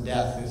Ourselves to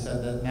Death, who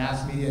said that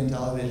mass media and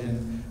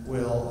television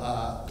will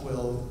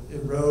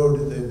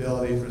erode the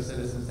ability for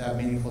citizens to have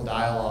meaningful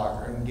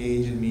dialogue or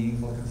engage in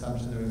meaningful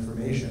consumption of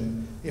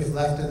information. If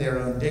left to their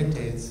own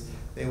dictates,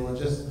 they will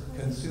just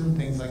consume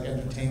things like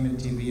entertainment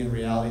TV and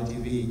reality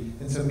TV.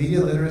 And so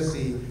media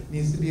literacy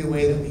needs to be a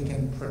way that we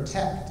can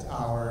protect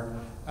our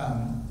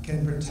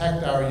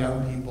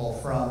young people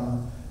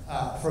from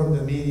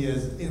the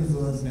media's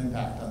influence and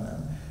impact on them.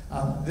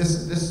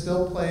 This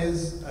still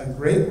plays a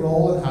great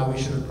role in how we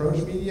should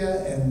approach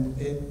media,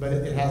 but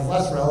it has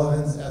less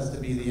relevance as to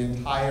be the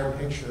entire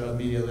picture of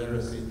media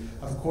literacy.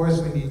 Of course,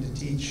 we need to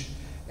teach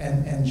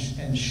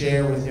and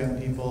share with young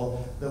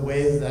people the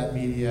ways that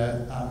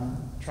media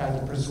try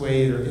to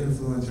persuade or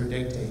influence or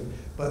dictate.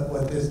 But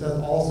what this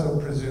does also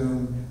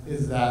presume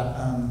is that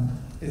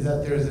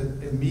there's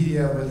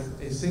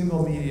a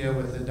single media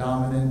with a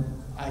dominant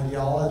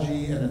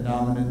ideology and a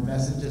dominant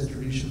message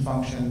distribution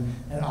function,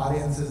 and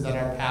audiences that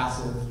are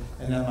passive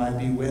and that might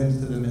be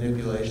wins to the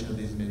manipulation of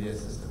these media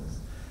systems.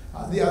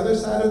 The other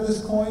side of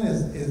this coin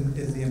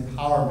is the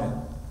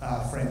empowerment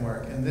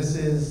framework, and this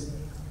is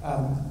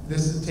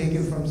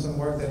taken from some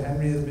work that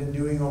Henry has been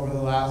doing over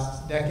the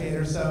last decade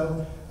or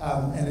so,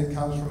 and it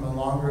comes from a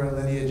longer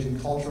lineage in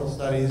cultural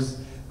studies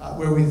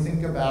where we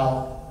think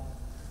about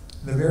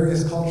the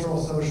various cultural,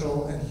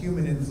 social, and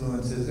human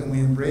influences, and we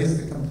embrace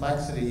the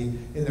complexity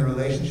in the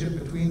relationship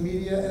between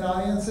media and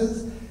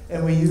audiences,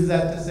 and we use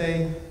that to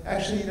say,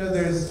 actually,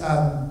 there's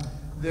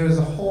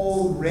a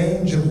whole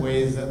range of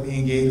ways that we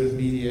engage with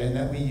media, and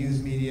that we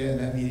use media, and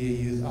that media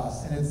use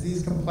us, and it's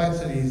these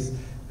complexities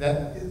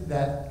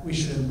that we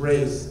should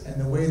embrace,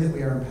 and the way that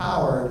we are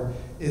empowered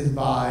is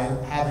by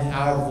having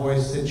our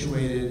voice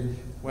situated,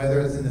 whether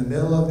it's in the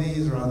middle of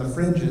these or on the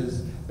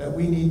fringes, that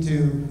we need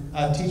to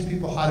teach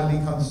people how to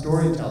become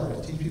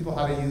storytellers, teach people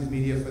how to use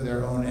media for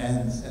their own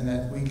ends, and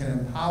that we can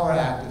empower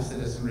active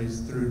citizenry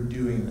through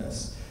doing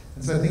this.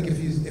 And so I think if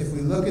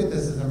we look at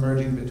this as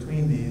emerging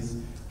between these,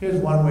 here's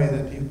one way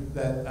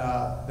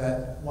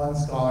that one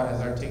scholar has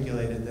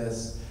articulated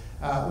this.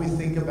 We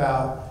think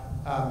about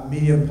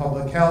media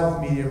public health,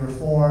 media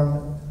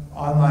reform,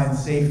 online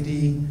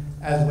safety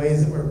as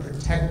ways that we're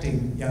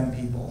protecting young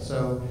people.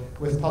 So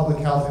with public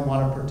health, we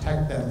want to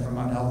protect them from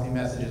unhealthy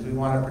messages. We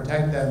want to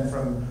protect them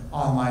from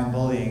online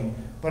bullying.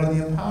 But in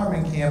the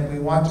empowerment camp, we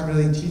want to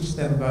really teach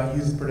them about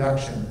youth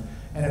production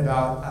and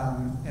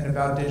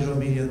about digital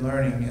media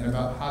learning and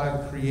about how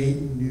to create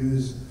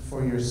news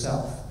for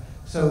yourself.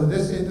 So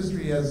this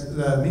industry, as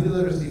the media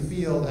literacy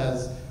field,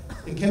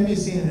 it can be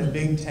seen in a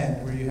big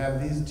tent where you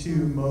have these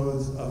two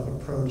modes of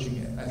approaching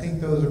it. I think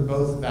those are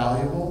both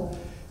valuable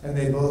and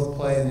they both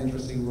play an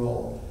interesting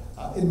role.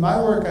 In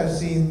my work, I've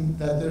seen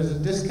that there's a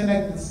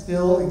disconnect that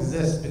still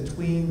exists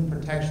between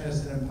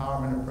protectionist and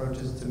empowerment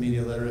approaches to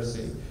media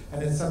literacy.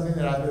 And it's something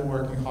that I've been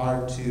working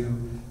hard to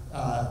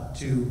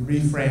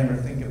reframe or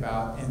think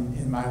about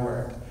in my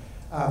work.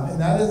 And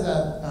that is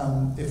that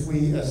if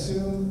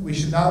we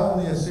should not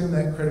only assume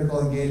that critical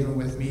engagement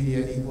with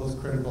media equals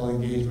critical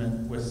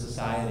engagement with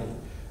society.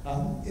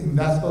 And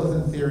that's both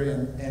in theory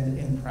and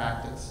in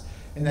practice.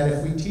 And that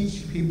if we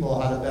teach people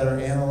how to better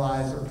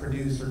analyze or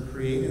produce or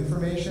create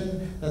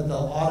information, that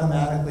they'll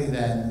automatically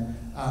then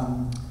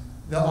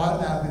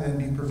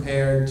be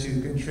prepared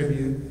to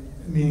contribute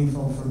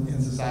meaningful in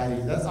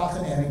society. That's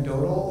often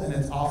anecdotal, and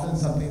it's often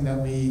something that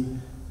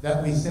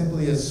we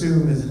simply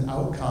assume is an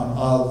outcome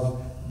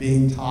of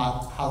being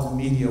taught how the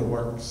media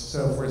works.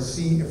 So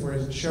if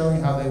we're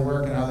showing how they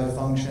work and how they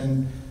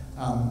function,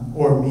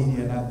 or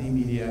media, not the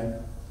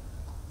media,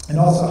 and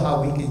also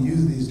how we can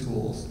use these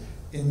tools.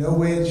 In no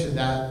way should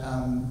that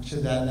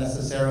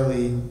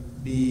necessarily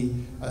be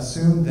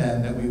assumed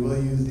then that we will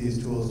use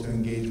these tools to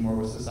engage more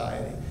with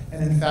society.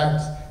 And in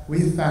fact,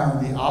 we've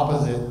found the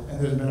opposite, and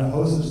there's been a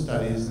host of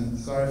studies, and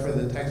sorry for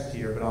the text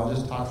here, but I'll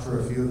just talk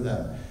through a few of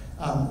them,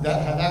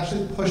 that have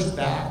actually pushed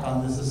back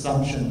on this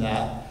assumption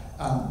that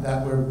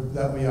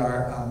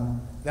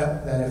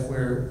if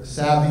we're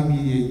savvy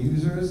media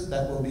users,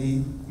 that we'll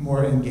be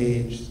more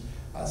engaged.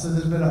 So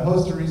there's been a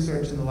host of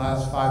research in the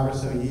last 5 or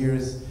so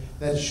years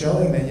that's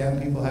showing that young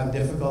people have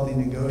difficulty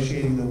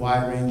negotiating the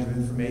wide range of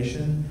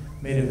information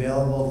made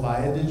available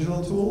via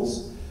digital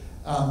tools.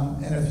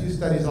 And a few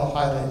studies I'll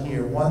highlight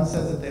here. One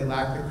says that they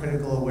lack the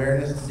critical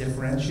awareness to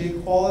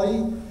differentiate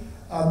quality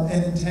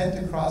and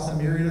intent across a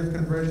myriad of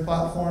converged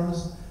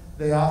platforms.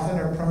 They often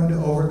are prone to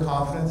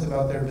overconfidence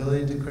about their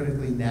ability to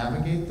critically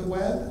navigate the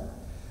web.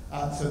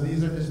 So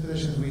these are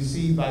dispositions we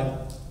see by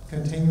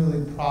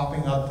continually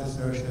propping up this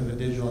notion of a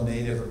digital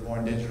native or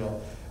born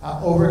digital.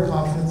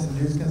 Overconfidence in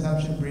news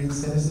consumption breeds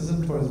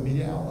cynicism towards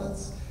media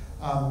outlets.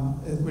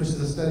 which is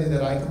a study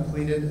that I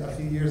completed a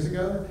few years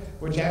ago,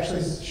 which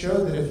actually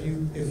showed that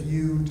if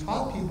you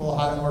taught people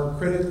how to more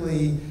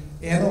critically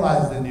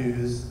analyze the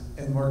news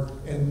and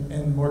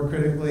more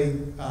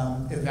critically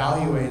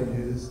evaluate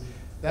news,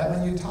 that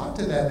when you talk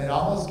to them, it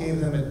almost gave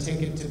them a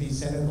ticket to be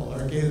cynical,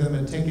 or gave them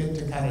a ticket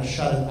to kind of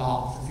shut it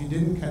off. If you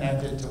didn't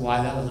connect it to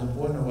why that was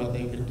important or what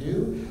they could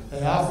do,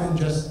 they often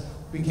just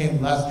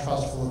became less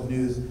trustful of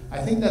news.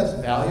 I think that's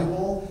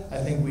valuable. I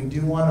think we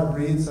do want to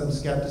breed some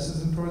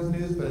skepticism towards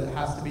news, but it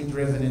has to be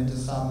driven into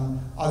some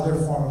other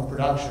form of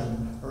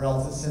production, or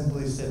else it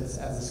simply sits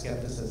as a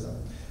skepticism.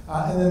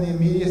 And then the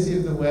immediacy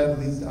of the web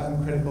leads to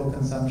uncritical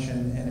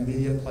consumption and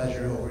immediate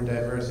pleasure over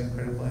diverse and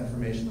critical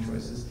information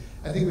choices.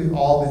 I think we've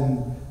all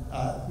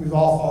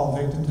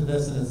fallen victim to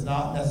this, and it's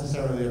not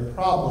necessarily a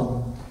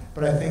problem,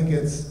 but I think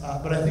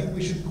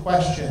we should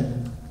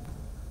question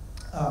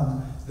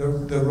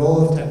the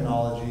role of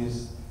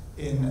technologies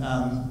in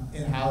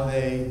how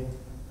they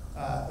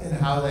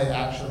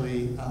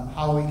actually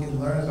how we can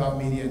learn about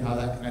media and how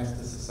that connects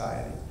to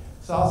society.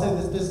 So I'll say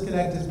this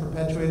disconnect is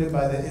perpetuated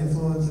by the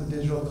influence of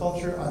digital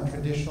culture on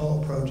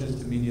traditional approaches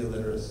to media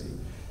literacy.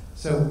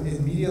 So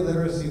in media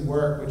literacy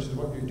work, which is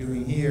what you're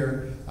doing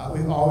here,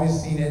 we've always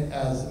seen it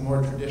as a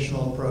more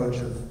traditional approach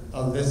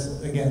of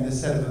this, again,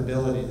 this set of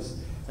abilities.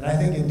 And I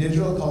think in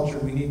digital culture,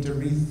 we need to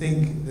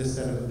rethink this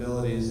set of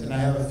abilities. And I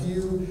have a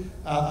few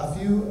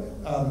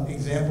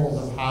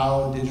examples of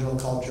how digital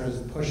culture is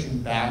pushing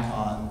back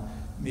on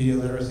media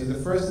literacy. The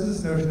first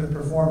is this notion of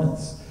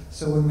performance.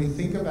 So when we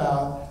think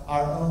about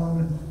our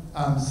own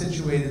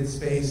situated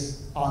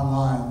space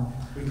online,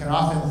 we can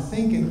often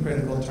think in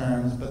critical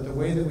terms, but the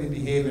way that we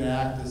behave and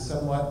act is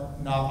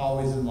somewhat not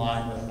always in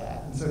line with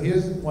that. And so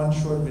here's one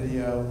short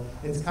video.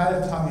 It's kind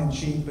of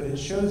tongue-in-cheek, but it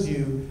shows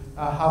you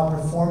how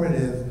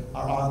performative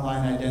our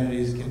online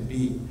identities can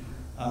be.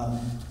 So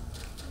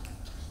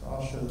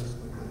I'll show this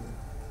quickly.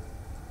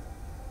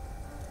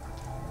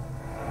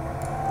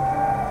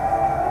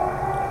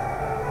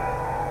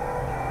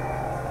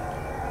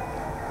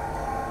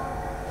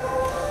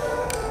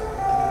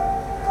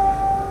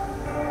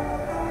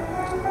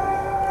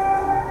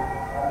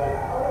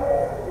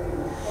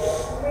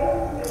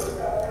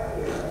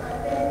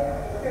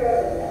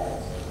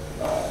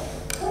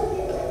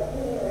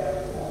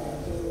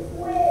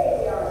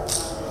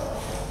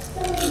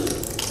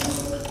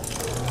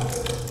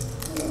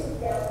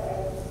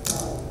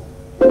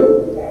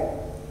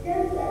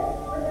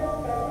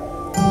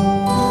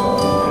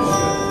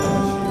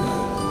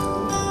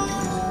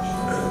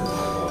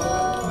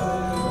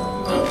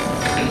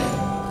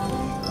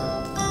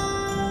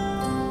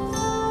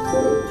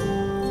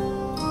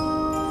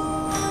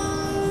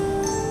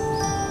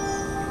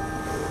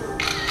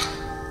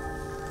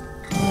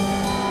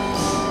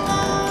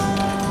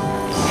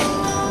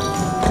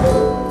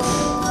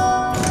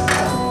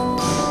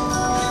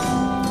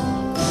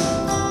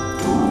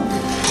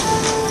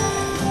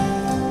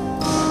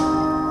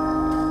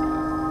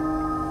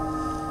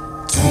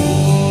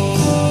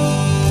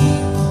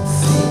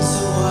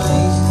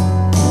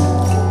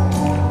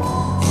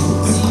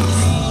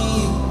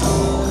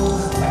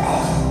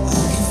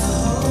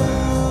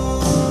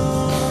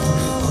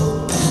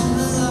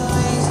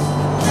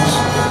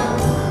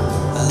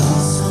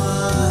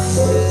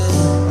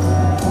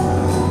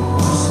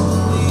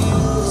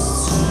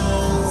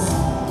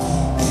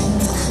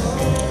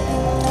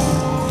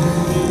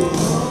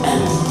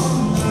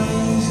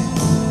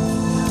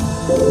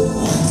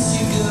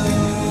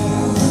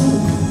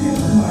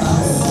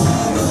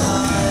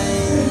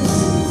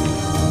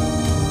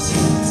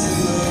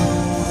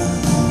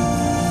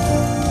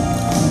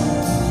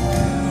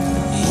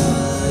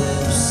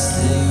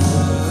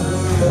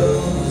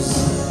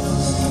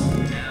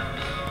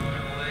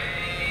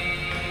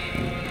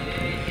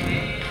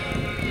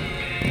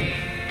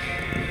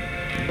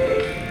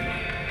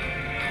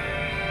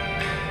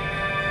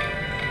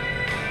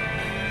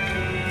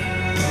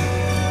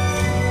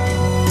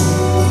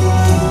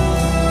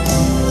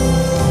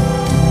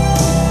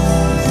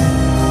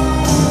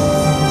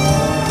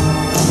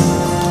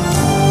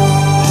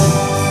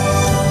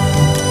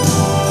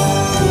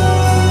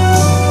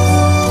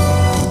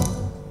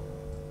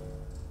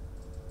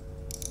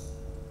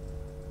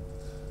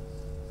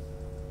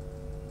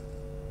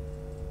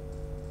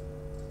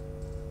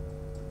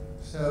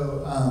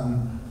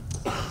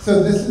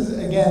 So this is,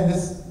 again,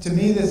 to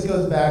me, this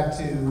goes back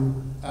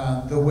to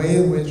the way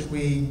in which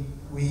we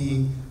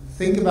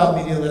think about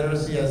media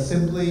literacy as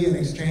simply an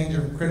exchange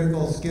of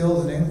critical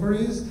skills and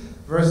inquiries,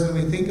 versus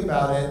we think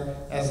about it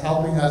as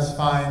helping us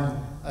find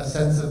a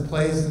sense of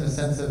place and a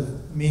sense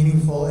of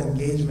meaningful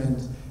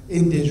engagement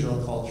in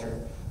digital culture.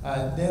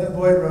 Dana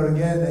Boyd wrote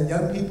again that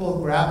young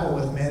people grapple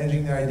with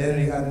managing their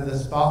identity under the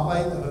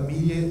spotlight of a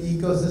media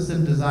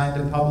ecosystem designed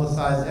to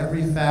publicize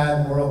every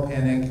fad, moral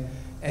panic,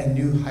 and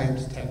new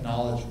hyped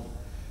technology.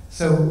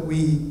 So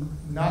we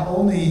not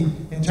only,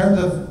 in terms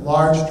of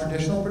large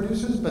traditional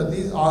producers, but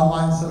these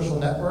online social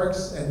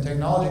networks and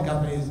technology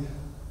companies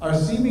are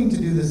seeming to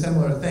do the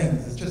similar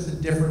things. It's just a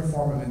different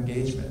form of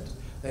engagement.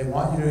 They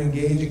want you to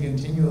engage and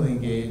continually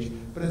engage,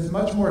 but it's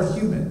much more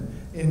human.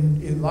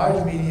 In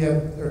large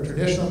media or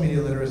traditional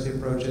media literacy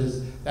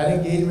approaches, that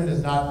engagement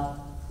is not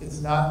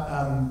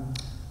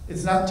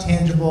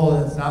tangible,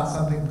 and it's not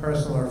something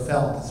personal or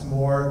felt. It's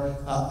more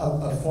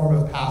a form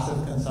of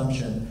passive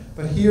consumption.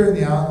 But here in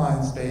the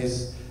online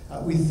space,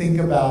 we think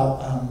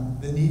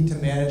about the need to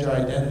manage our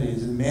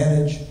identities and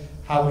manage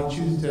how we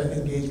choose to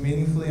engage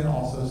meaningfully and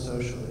also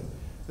socially.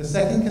 The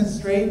second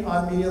constraint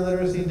on media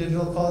literacy and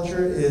digital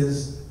culture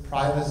is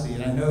privacy.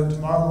 And I know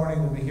tomorrow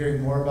morning we'll be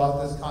hearing more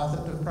about this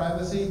concept of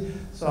privacy,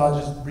 so I'll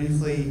just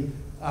briefly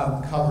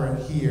cover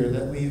it here,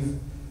 that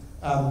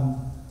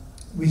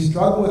we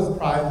struggle with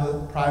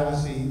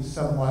privacy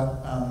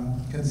somewhat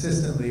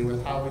consistently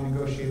with how we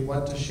negotiate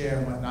what to share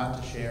and what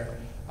not to share.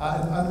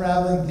 An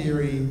unraveling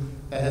theory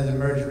that has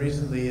emerged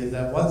recently is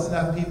that once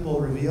enough people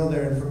reveal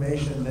their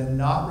information, then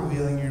not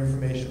revealing your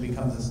information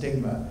becomes a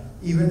stigma,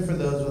 even for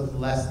those with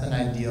less than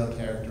ideal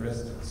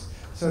characteristics.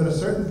 So at a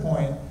certain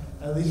point,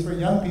 at least for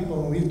young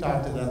people, when we've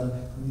talked to them,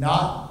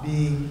 not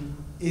being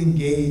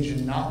engaged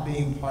and not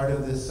being part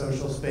of this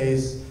social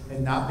space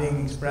and not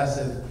being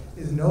expressive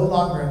is no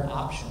longer an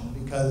option,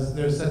 because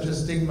there's such a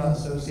stigma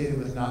associated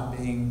with not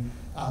being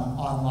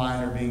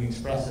online or being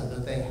expressive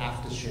that they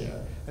have to share.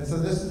 And so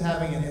this is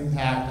having an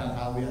impact on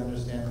how we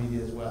understand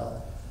media as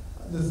well.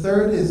 The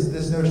third is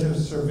this notion of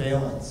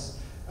surveillance.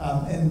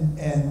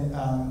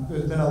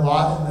 There's been a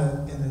lot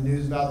in the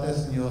news about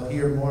this, and you'll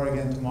hear more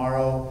again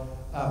tomorrow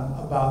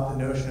about the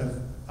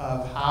notion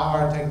of how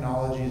our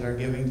technologies are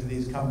giving to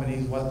these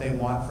companies what they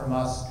want from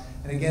us.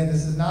 And again,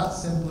 this is not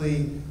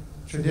simply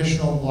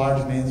traditional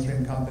large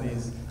mainstream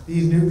companies.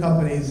 These new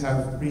companies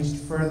have reached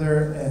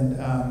further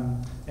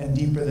and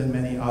deeper than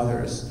many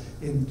others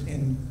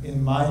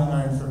in mining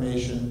our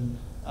information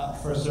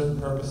for certain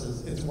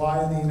purposes. It's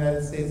why in the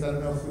United States, I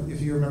don't know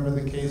if you remember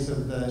the case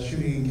of the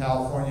shooting in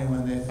California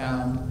when they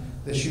found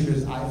the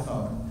shooter's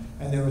iPhone.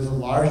 And there was a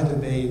large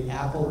debate.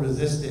 Apple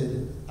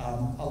resisted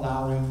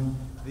allowing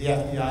the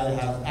FBI to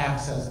have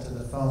access to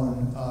the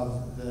phone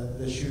of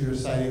the shooter,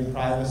 citing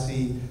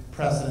privacy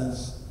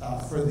precedents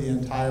for the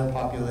entire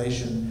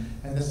population.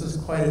 And this was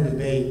quite a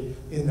debate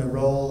in the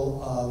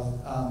role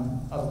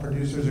of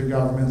producers or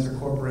governments or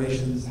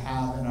corporations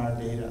have in our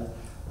data.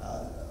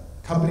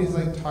 Companies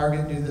like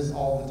Target do this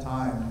all the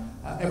time.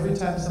 Every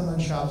time someone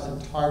shops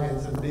at Target,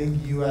 it's a big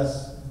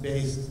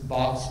US-based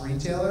box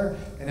retailer,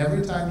 and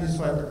every time you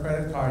swipe a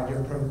credit card,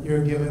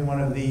 you're given one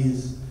of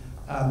these.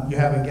 You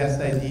have a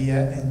guest ID,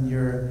 and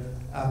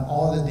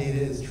all the data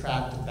is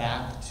tracked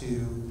back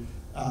to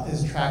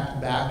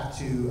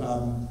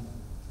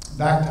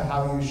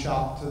how you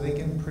shop, so they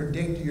can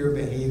predict your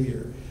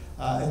behavior.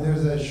 And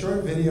there's a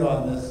short video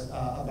on this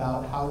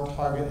about how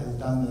Target has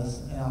done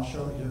this, and I'll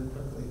show it here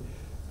quickly.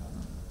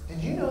 Did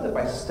you know that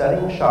by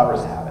studying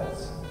shoppers'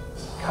 habits,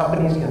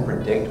 companies can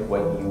predict what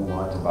you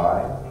want to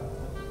buy?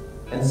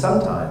 And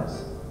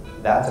sometimes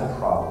that's a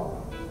problem.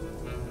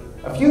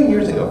 A few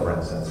years ago, for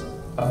instance,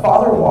 a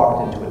father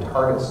walked into a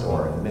Target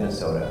store in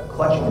Minnesota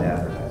clutching an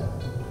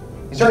advertisement.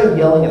 He started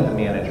yelling at the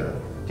manager.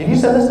 "Did you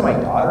send this to my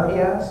daughter?" he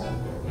asked.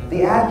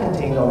 The ad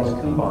contained all these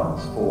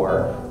coupons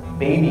for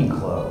baby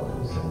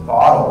clothes and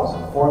bottles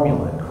and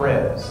formula and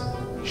cribs.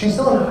 "She's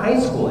still in high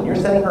school and you're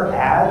sending her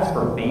ads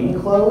for baby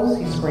clothes?"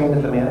 he screamed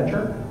at the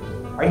manager.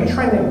 "Are you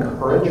trying to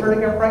encourage her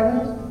to get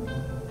pregnant?"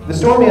 The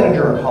store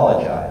manager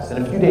apologized,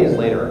 and a few days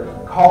later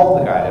called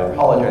the guy to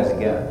apologize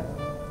again.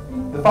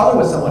 The father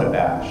was somewhat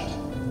abashed.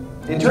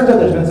 "It turns out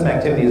there's been some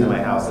activities in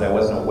my house that I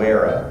wasn't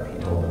aware of," he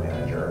told the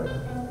manager.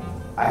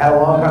 "I had a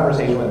long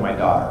conversation with my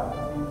daughter.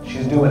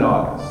 She's due in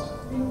August.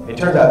 It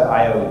turns out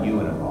I owe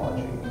you an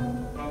apology."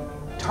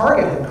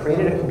 Target had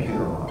created a computer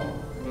model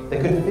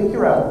that could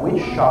figure out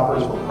which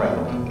shoppers were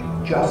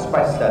pregnant just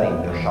by studying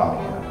their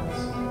shopping habits.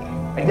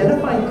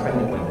 Identifying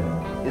pregnant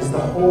women is the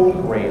holy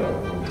grail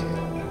of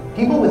retail.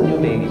 People with new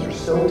babies are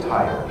so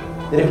tired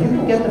that if you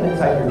can get them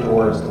inside your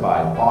doors to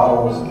buy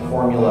bottles and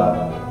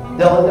formula,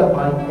 they'll end up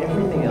buying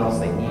everything else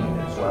they need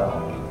as well.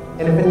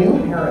 And if a new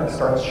parent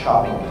starts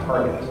shopping at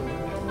Target,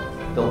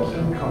 they'll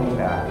keep coming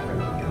back for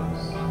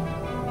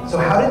years. So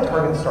how did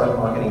Target start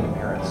marketing to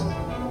parents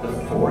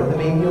before the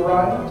baby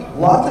arrived?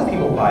 Lots of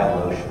people buy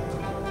lotion,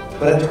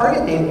 but a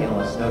Target data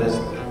analyst noticed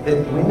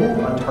that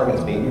women on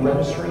Target's baby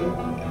registry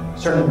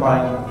started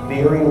buying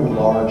very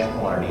large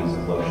quantities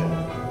of lotion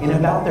in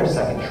about their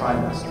second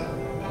trimester.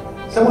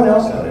 Someone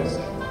else noticed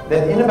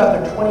that in about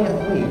their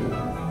 20th week,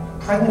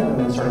 pregnant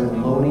women started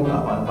loading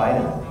up on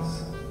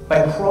vitamins.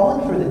 By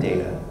crawling through the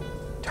data,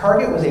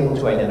 Target was able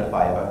to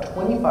identify about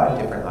 25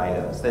 different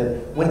items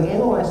that, when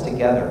analyzed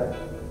together,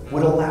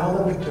 would allow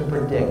them to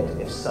predict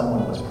if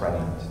someone was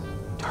pregnant.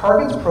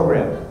 Target's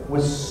program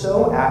was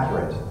so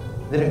accurate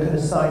that it could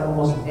assign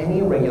almost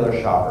any regular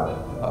shopper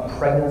a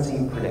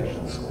pregnancy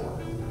prediction score.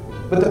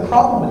 But the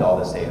problem with all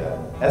this data,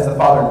 as the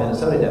father in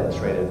Minnesota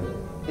demonstrated,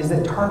 is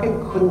that Target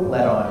couldn't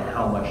let on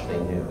how much they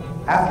knew.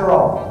 After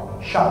all,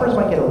 shoppers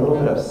might get a little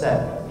bit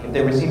upset if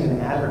they received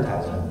an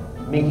advertisement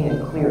making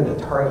it clear that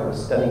Target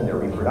was studying their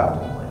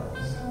reproductive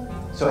plans.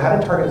 So how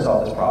did Target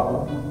solve this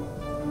problem?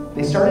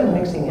 They started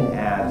mixing in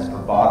ads for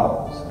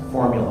bottles and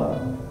formula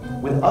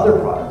with other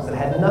products that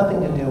had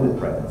nothing to do with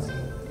pregnancy,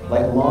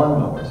 like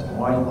lawnmowers and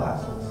wine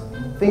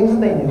glasses, things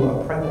that they knew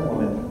a pregnant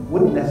woman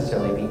wouldn't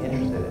necessarily be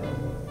interested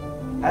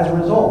in. As a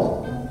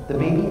result, the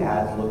baby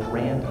ads looked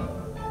random,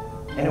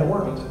 and it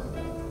worked.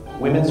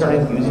 Women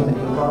started using the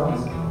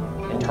coupons,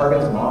 and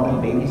Target's mom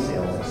and baby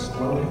sales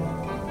exploded.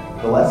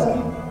 The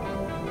lesson?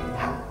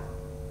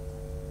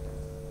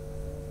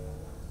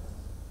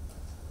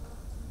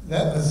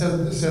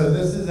 So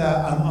this is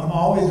I'm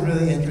always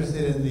really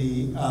interested in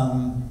the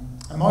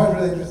I'm always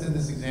really interested in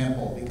this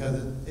example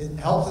because it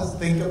helps us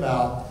think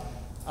about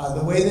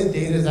the way that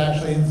data is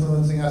actually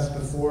influencing us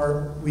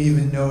before we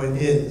even know it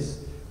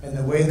is, and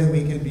the way that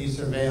we can be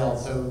surveilled.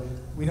 So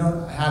we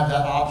don't have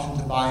that option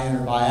to buy in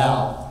or buy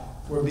out.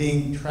 We're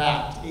being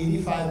tracked.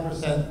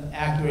 85%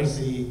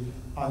 accuracy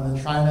on the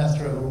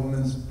trimester of a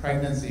woman's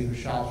pregnancy who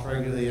shops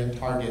regularly at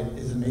Target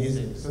is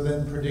amazing. So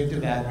then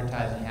predictive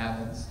advertising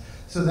happens.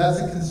 So that's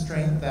a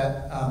constraint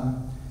that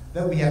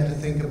that we have to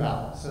think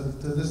about. So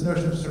this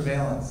notion of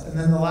surveillance. And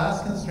then the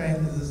last constraint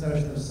is this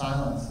notion of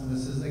silence. And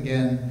this is,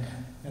 again,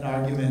 an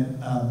argument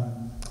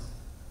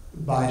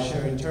by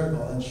Sherry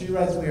Turkle. And she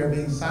writes, we are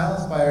being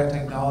silenced by our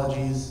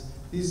technologies.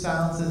 These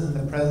silences in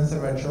the presence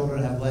of our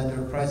children have led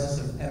to a crisis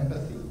of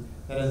empathy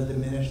that has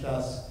diminished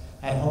us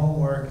at home,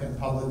 work, and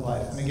public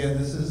life. And again,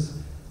 this is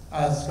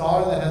a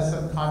scholar that has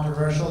some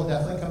controversial,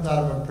 definitely comes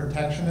out of a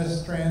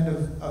protectionist strand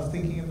of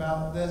thinking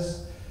about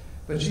this.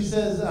 But she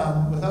says,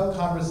 without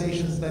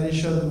conversation, studies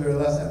show that we are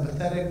less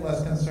empathetic,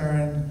 less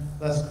concerned,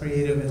 less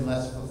creative, and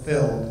less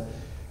fulfilled.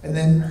 And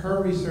then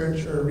her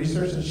research, or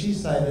research that she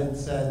cited,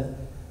 said,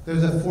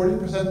 there's a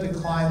 40%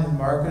 decline in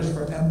markers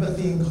for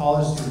empathy in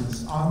college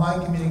students.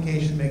 Online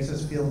communication makes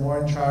us feel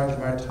more in charge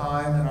of our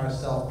time and our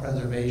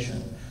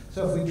self-preservation.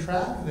 So if we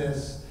track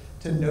this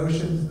to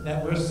notions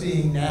that we're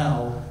seeing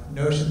now,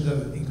 notions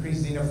of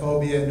increased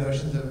xenophobia,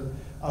 notions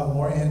of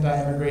more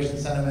anti-immigration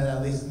sentiment,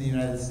 at least in the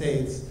United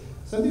States,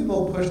 some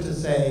people push to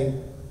say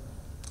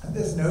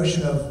this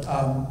notion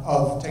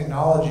of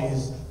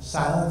technologies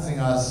silencing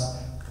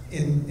us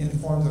in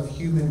forms of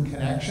human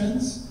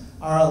connections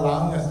are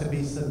allowing us to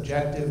be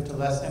subjective to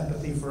less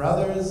empathy for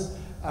others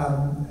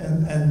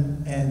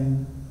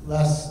and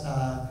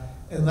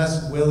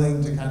less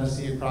willing to kind of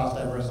see across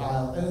diverse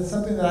aisles. And it's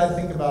something that I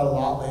think about a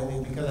lot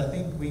lately because I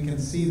think we can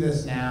see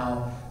this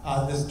now,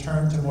 this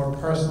turn to more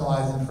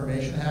personalized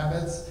information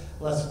habits,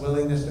 less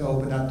willingness to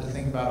open up to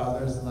think about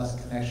others, and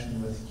less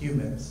connection with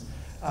humans.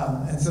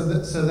 And so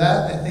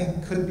that I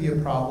think could be a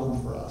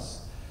problem for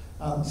us.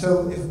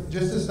 So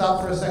just to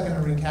stop for a second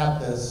and recap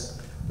this,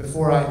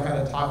 before I kind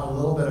of talk a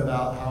little bit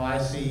about how I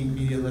see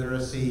media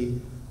literacy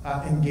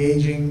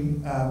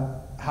engaging,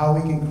 how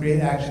we can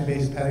create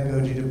action-based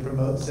pedagogy to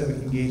promote civic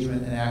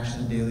engagement and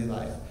action in daily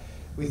life.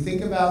 We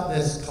think about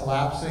this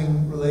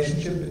collapsing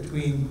relationship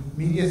between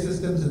media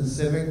systems and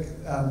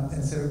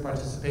civic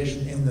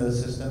participation in those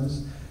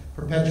systems,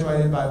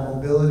 perpetuated by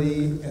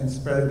mobility and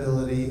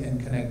spreadability and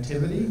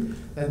connectivity,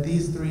 that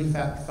these three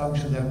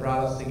functions have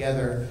brought us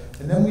together.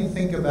 And then we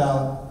think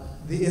about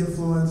the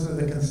influence or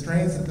the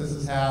constraints that this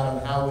has had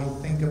on how we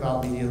think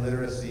about media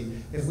literacy.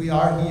 If we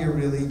are here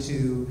really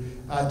to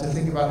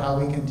think about how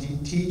we can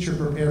teach or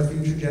prepare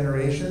future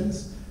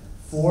generations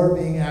for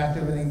being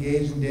active and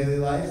engaged in daily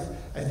life,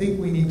 I think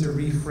we need to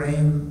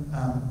reframe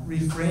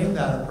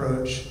that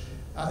approach.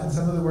 And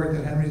some of the work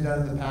that Henry's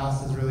done in the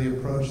past has really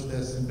approached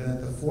this and been at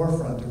the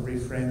forefront of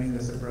reframing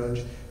this approach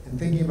and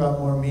thinking about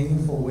more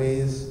meaningful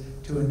ways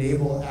to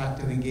enable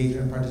active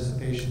engagement and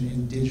participation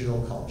in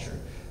digital culture.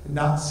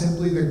 Not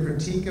simply the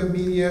critique of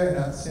media, and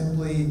not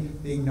simply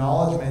the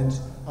acknowledgement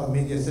of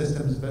media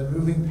systems, but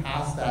moving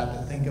past that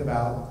to think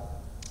about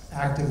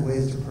active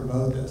ways to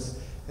promote this.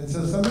 And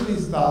so some of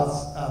these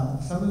thoughts,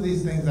 some of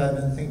these things I've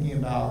been thinking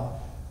about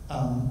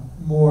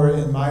more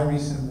in my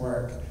recent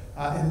work.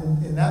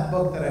 In that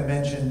book that I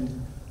mentioned,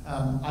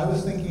 I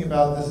was thinking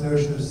about this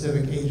notion of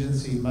civic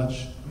agency,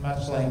 much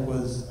like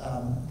was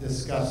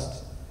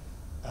discussed,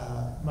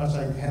 much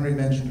like Henry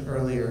mentioned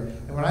earlier.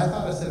 And when I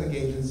thought of civic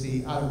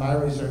agency, out of my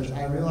research,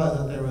 I realized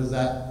that there was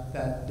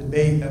that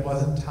debate that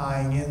wasn't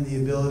tying in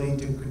the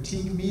ability to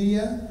critique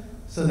media.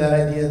 So that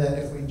idea that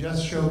if we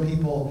just show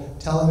people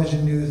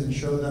television news and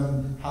show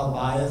them how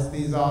biased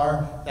these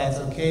are, that's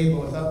okay,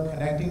 but without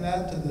connecting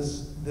that to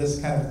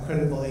this kind of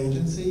critical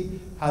agency,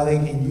 how they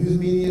can use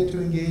media to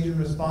engage in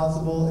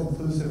responsible,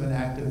 inclusive, and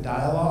active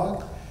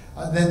dialogue,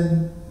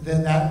 then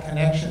that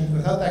connection,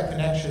 without that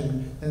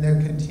connection, then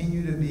there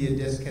continue to be a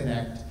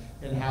disconnect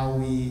in how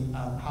we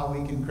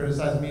can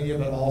criticize media,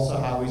 but also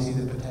how we see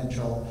the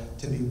potential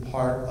to be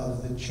part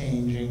of the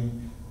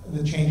changing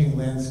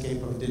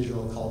landscape of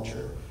digital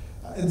culture.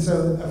 And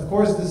so, of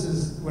course, this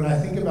is, when I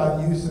think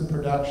about use and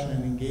production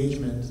and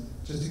engagement,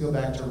 just to go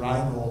back to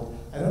Reingold,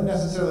 I don't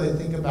necessarily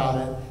think about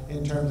it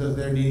in terms of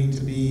there needing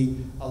to be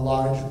a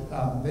large,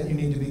 that you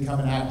need to become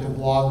an active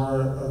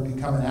blogger or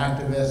become an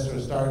activist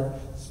or start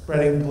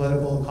spreading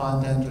political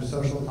content or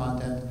social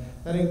content.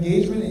 That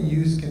engagement and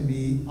use can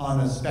be on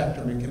a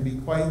spectrum. It can be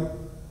quite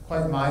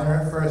quite minor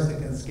at first. It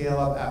can scale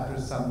up after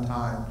some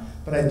time.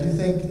 But I do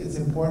think it's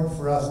important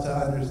for us to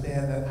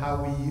understand that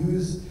how we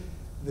use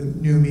the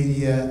new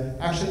media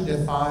actually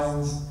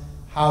defines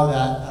how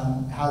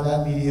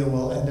that media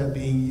will end up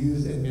being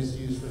used and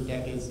misused for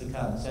decades to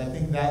come. So I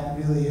think that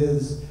really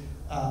is,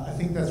 I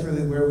think that's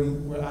really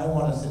where I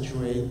want to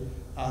situate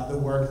the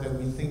work that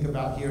we think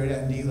about here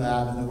at MD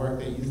Lab and the work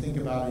that you think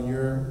about in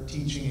your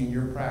teaching and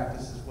your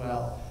practice as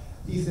well.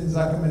 Ethan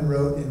Zuckerman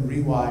wrote in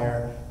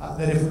Rewire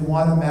that if we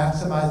want to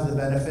maximize the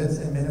benefits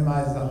and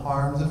minimize the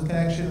harms of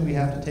connection, we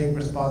have to take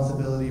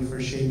responsibility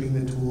for shaping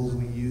the tools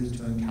we use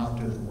to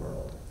encounter the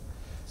world.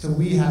 So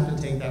we have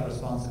to take that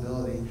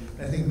responsibility.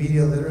 And I think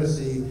media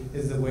literacy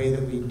is the way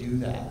that we do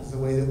that, is the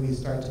way that we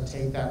start to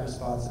take that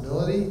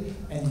responsibility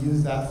and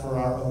use that for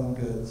our own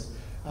goods,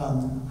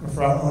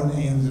 for our own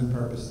aims and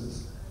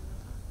purposes.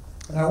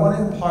 And I want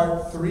to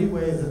impart 3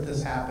 ways that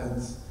this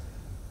happens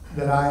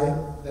that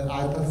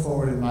I put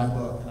forward in my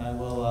book, and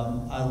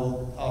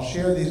I'll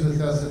share these with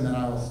us, and then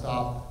I'll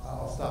stop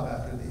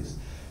after these.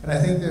 And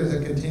I think there's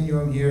a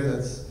continuum here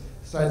that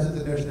starts with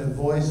the notion of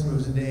voice,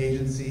 moves into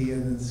agency,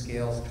 and then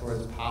scales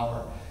towards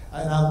power.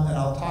 And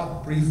I'll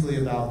talk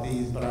briefly about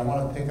these, but I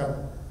want to pick up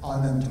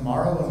on them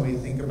tomorrow when we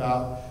think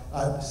about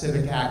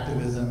civic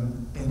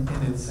activism in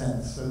its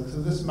sense. So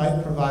this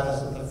might provide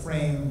us with a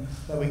frame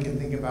that we can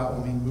think about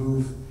when we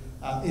move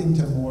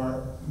into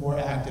more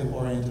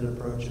active-oriented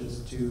approaches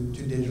to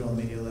digital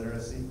media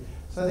literacy.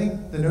 So I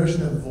think the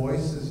notion of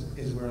voice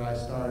is where I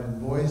started.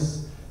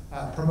 Voice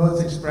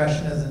promotes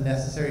expression as a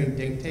necessary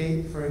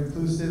dictate for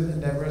inclusive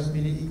and diverse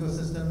media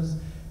ecosystems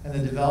and the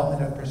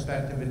development of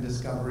perspective and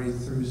discovery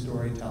through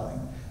storytelling.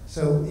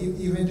 So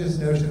even just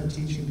the notion of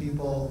teaching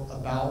people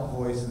about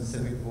voice and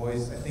civic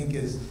voice, I think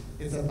it's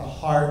at the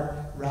heart,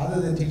 rather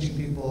than teaching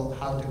people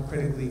how to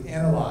critically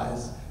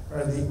analyze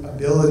or the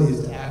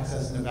abilities to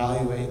access and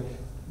evaluate.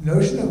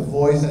 Notion of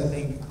voice, I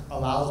think,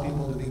 allows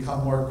people to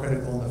become more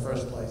critical in the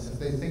first place. If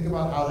they think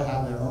about how to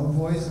have their own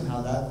voice and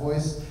how that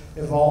voice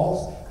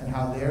evolves and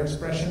how their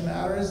expression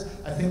matters,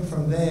 I think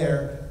from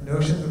there,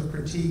 notions of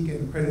critique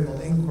and critical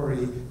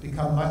inquiry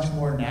become much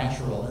more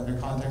natural in the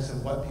context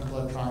of what people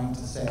are trying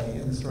to say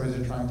and the stories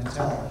they're trying to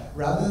tell.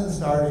 Rather than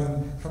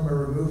starting from a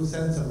removed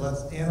sense of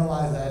let's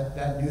analyze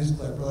that news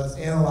clip or let's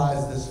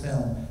analyze this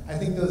film. I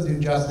think those do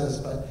justice,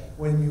 but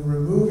when you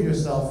remove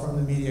yourself from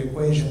the media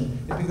equation,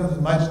 it becomes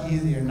much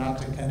easier not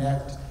to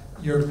connect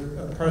your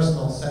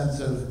personal sense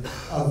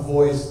of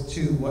voice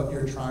to what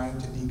you're trying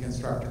to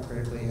deconstruct or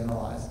critically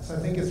analyze. So I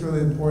think it's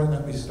really important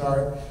that we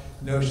start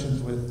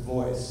notions with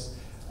voice.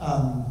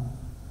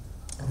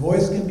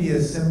 Voice can be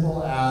as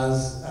simple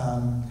as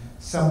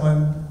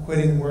someone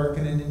quitting work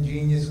in an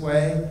ingenious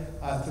way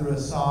through a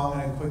song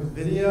and a quick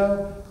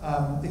video.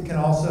 It can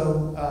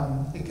also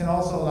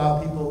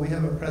allow people. We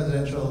have a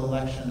presidential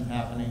election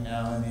happening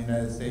now in the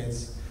United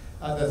States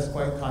that's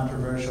quite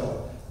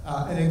controversial,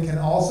 and it can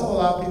also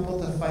allow people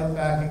to fight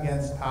back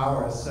against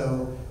power.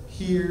 So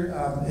here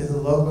is a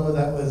logo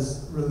that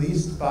was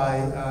released by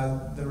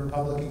the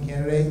Republican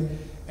candidate.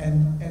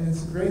 And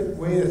it's a great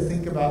way to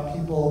think about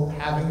people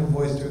having a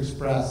voice to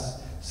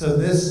express. So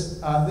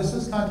this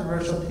was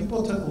controversial.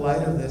 People took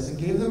light of this. It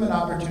gave them an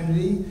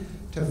opportunity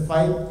to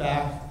fight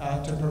back,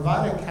 to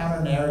provide a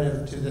counter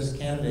narrative to this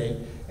candidate.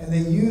 And they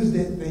used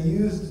it. They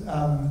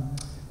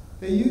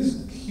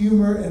used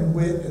humor and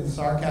wit and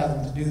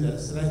sarcasm to do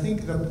this. And I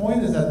think the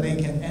point is that they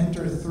can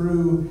enter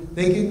through.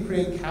 They can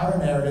create counter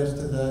narratives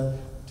to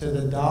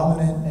the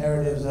dominant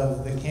narratives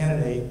of the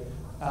candidate.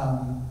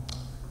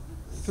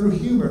 Through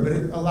humor, but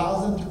it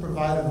allows them to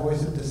provide a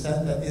voice of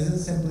dissent that isn't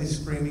simply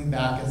screaming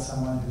back at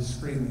someone who's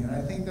screaming, and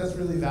I think that's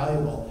really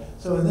valuable.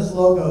 So in this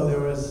logo,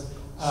 there was,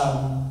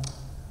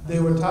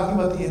 they were talking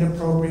about the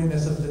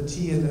inappropriateness of the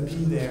T and the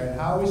P there, and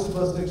how are we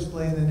supposed to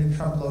explain the new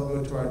Trump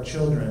logo to our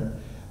children?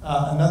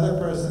 Another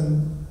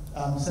person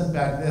sent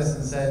back this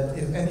and said,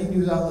 if any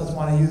news outlets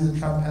want to use the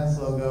Trump-Pence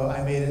logo,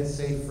 I made it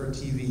safe for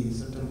TV,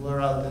 so to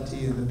blur out the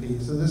T and the P.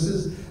 So this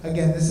is,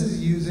 again, this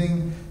is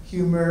using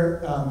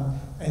humor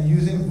and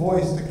using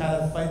voice to kind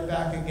of fight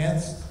back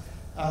against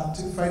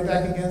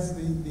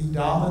the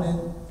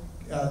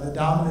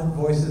dominant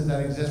voices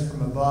that exist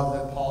from above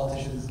that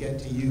politicians get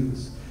to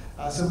use.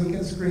 So we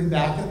can scream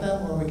back at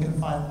them, or we can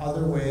find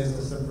other ways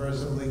to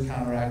subversively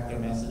counteract their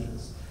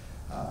messages.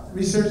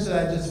 Research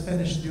that I just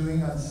finished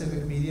doing on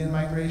civic media and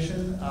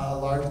migration, a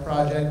large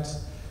project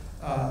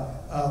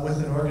with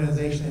an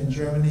organization in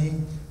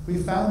Germany,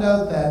 we found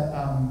out that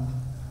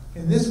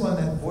in this one,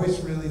 that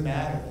voice really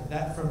mattered.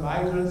 That for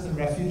migrants and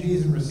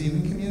refugees and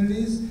receiving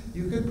communities,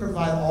 you could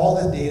provide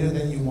all the data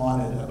that you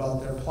wanted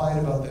about their plight,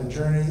 about their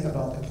journey,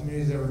 about the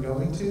communities they were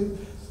going to.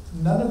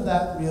 None of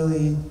that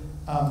really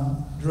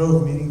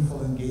drove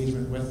meaningful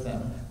engagement with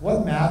them.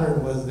 What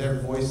mattered was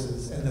their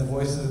voices and the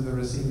voices of the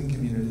receiving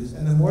communities.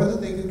 And the more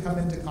that they could come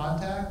into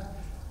contact,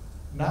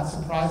 not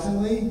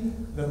surprisingly,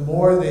 the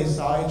more they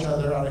saw each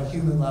other on a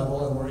human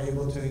level and were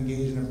able to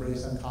engage and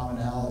embrace on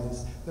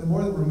commonalities. The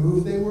more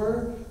removed they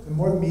were, the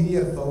more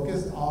media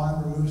focused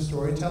on removed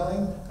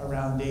storytelling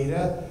around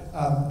data,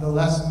 the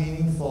less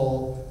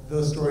meaningful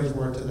those stories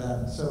were to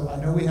them. So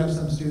I know we have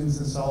some students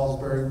in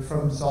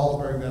from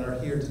Salzburg that are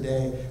here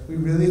today. We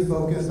really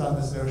focused on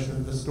this notion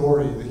of the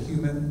story, the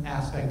human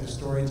aspect of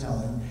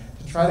storytelling,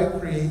 to try to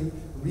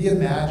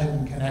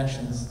reimagine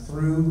connections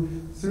through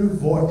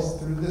voice,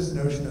 through this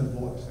notion of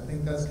voice. I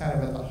think that's kind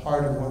of at the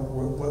heart of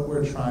what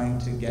we're trying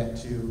to get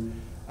to,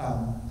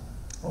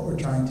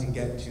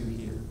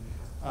 here.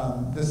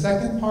 The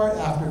second part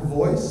after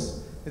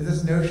voice is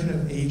this notion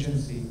of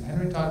agency.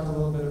 Henry talked a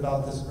little bit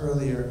about this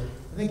earlier.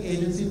 I think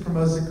agency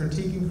promotes the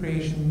critique and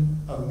creation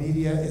of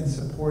media in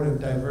support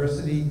of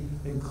diversity,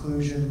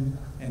 inclusion,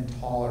 and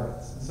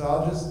tolerance. And so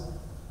I'll just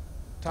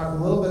talk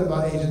a little bit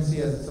about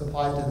agency as it's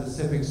applied to the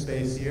civic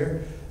space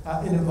here.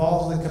 It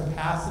involves the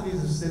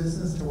capacities of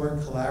citizens to work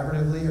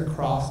collaboratively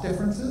across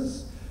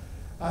differences,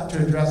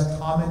 to address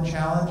common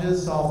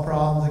challenges, solve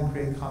problems, and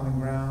create common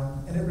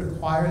ground. And it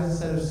requires a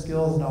set of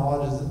skills,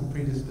 knowledges, and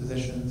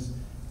predispositions.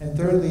 And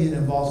thirdly, it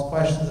involves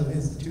questions of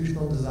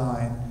institutional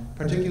design,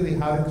 particularly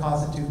how to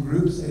constitute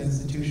groups and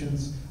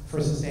institutions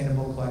for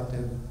sustainable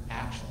collective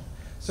action.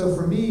 So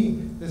for me,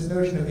 this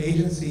notion of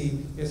agency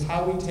is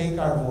how we take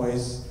our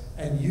voice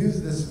and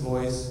use this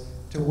voice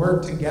to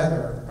work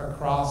together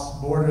across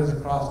borders,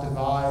 across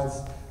divides,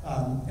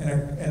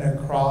 and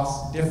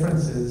across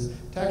differences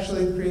to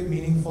actually create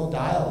meaningful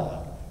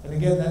dialogue. And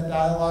again, that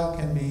dialogue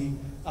can be,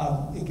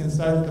 it can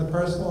start at the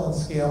personal and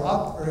scale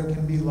up, or it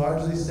can be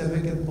largely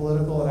civic and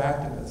political and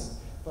activist.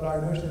 But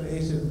our notion of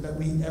agency is that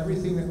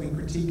everything that we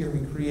critique and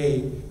we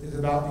create is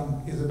about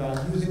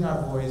using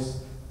our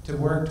voice to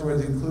work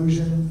towards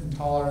inclusion,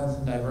 intolerance,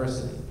 and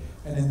diversity.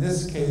 And in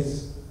this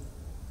case,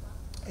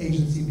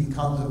 agency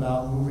becomes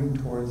about moving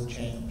towards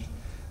change.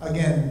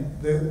 Again,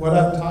 what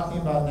I'm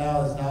talking about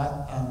now is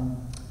not,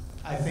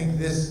 I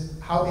think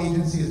how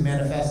agency is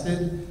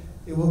manifested,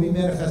 it will be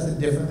manifested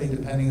differently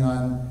depending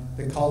on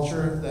the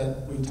culture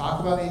that we talk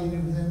about agency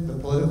within, the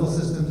political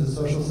systems, the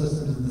social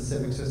systems, and the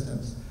civic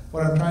systems.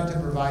 What I'm trying to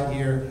provide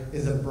here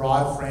is a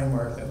broad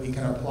framework that we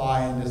can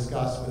apply and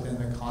discuss within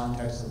the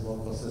context of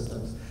local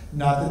systems.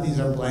 Not that these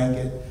are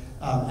blanket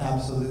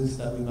absolutes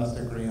that we must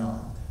agree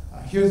on.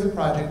 Here's a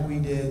project we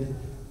did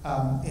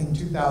in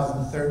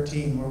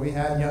 2013 where we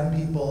had young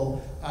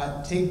people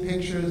take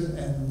pictures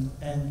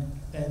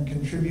and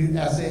contribute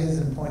essays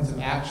and points of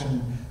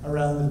action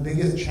around the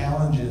biggest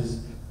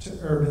challenges to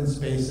urban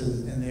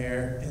spaces in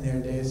their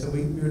day. So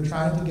we were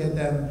trying to get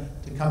them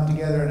to come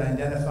together and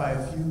identify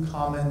a few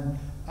common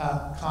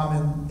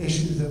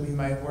issues that we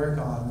might work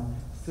on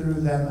through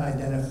them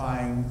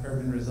identifying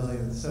urban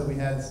resilience. So we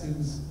had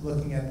students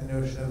looking at the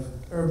notion of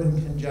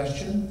urban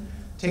congestion,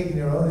 taking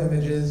their own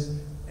images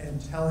and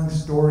telling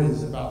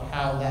stories about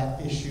how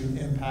that issue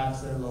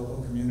impacts their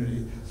local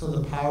community. So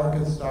the power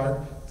could start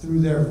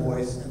through their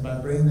voice, and by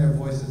bringing their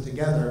voices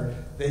together,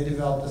 they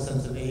developed a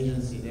sense of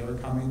agency. They were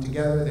coming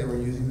together, they were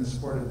using the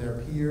support of their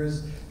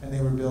peers, and they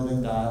were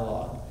building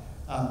dialogue.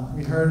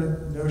 We heard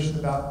a notion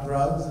about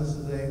drugs. This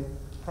is a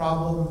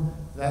problem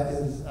that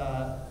is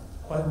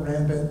quite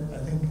rampant, I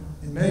think,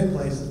 in many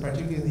places,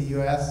 particularly in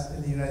the US,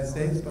 in the United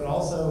States, but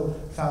also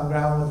found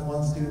ground with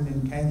one student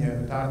in Kenya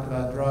who talked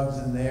about drugs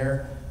in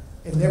their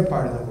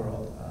part of the world.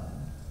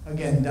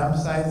 Again, dump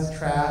sites,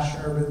 trash,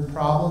 urban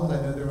problems.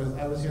 I know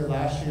I was here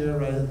last year,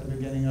 right at the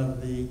beginning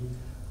of the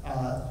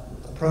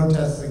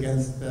protests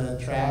against the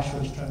trash,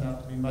 which turned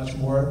out to be much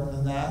more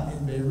than that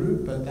in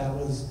Beirut, but that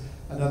was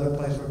another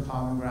place where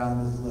common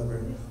ground was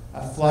delivered.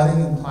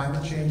 Flooding and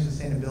climate change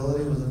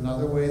sustainability was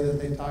another way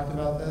that they talked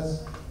about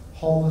this.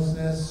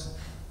 Homelessness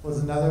was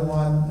another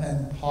one,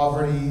 and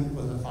poverty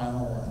was the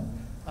final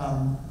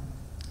one.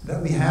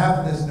 That we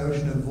have this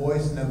notion of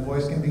voice, and that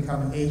voice can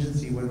become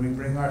agency when we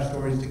bring our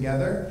stories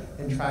together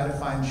and try to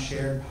find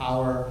shared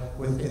power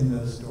within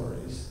those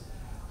stories.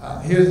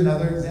 Here's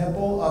another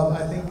example of,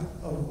 I think,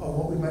 of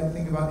what we might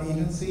think about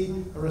agency,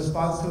 a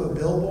response to a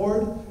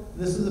billboard.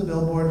 This is a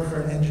billboard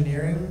for an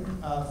engineering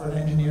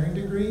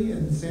degree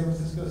in San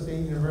Francisco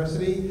State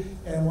University,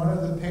 and one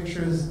of the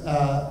pictures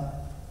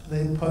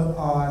they put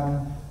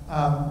on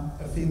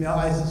a female,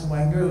 Isis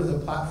Wenger, who was a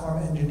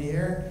platform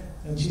engineer,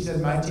 and she said,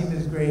 "My team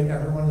is great,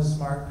 everyone is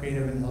smart,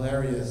 creative, and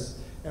hilarious."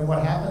 And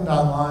what happened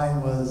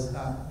online was,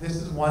 this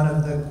is one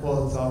of the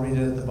quotes, I'll read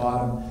it at the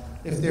bottom.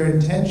 If their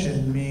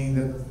intention,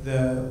 meaning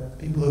the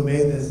people who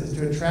made this, is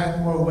to attract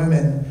more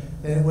women,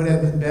 then it would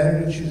have been better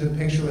to choose a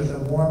picture with a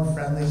warm,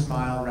 friendly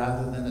smile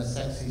rather than a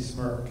sexy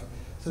smirk.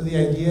 So the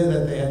idea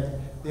that they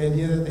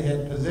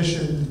had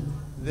positioned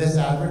this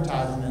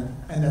advertisement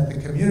and that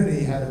the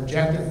community had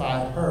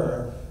objectified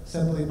her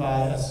simply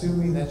by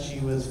assuming that she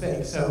was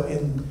fake. So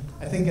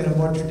I think in a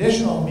more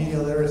traditional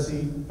media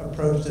literacy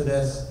approach to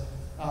this,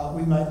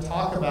 we might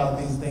talk about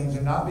these things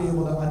or not be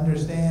able to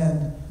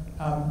understand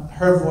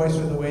her voice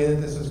or the way that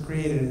this was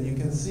created. And you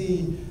can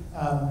see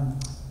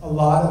a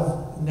lot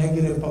of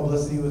negative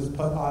publicity was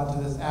put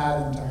onto this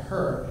ad and to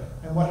her.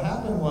 And what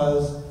happened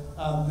was,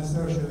 this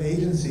notion of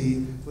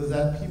agency was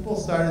that people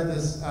started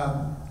this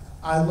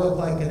I look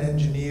like an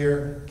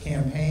engineer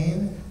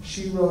campaign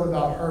She wrote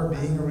about her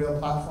being a real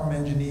platform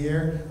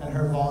engineer and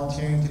her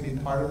volunteering to be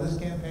part of this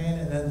campaign,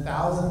 and then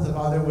thousands of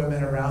other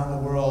women around the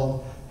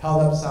world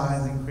held up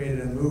signs and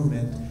created a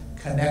movement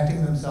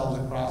connecting themselves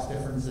across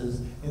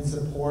differences in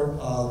support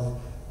of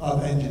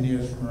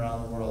engineers from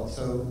around the world.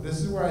 So this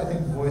is where I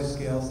think voice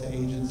scales to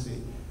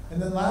agency.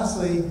 And then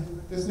lastly,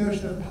 this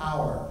notion of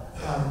power.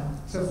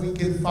 So if we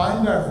can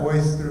find our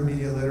voice through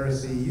media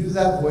literacy, use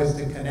that voice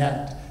to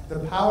connect, the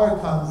power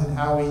comes in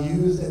how we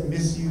use and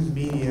misuse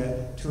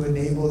media to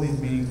enable these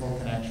meaningful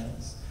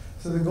connections.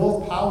 So the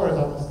goal of power is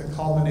almost the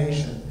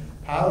culmination.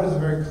 Power is a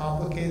very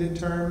complicated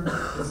term.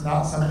 It's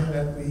not something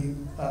that we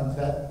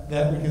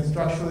can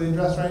structurally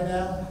address right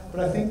now, but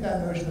I think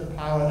that notion of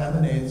power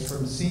emanates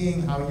from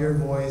seeing how your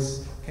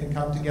voice can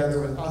come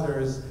together with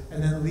others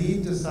and then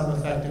lead to some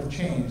effective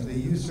change, the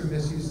use or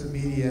misuse of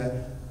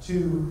media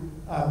to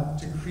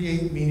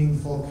create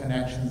meaningful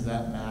connections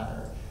that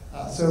matter.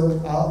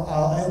 So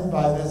I'll end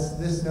by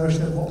this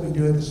notion of what we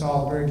do at the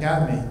Salisbury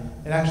Academy.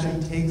 It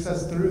actually takes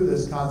us through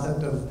this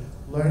concept of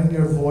learning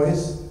your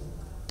voice.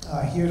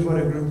 Here's what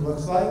a group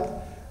looks like.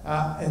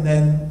 And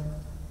then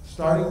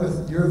starting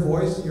with your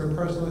voice, your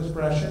personal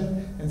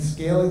expression, and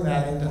scaling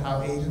that into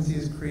how agency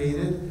is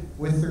created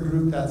with the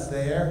group that's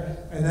there,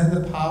 and then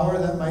the power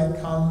that might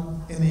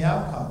come in the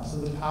outcome. So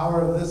the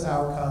power of this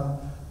outcome,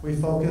 we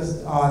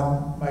focused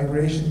on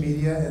migration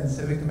media and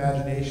civic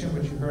imagination,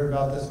 which you heard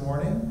about this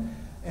morning,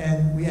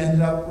 and we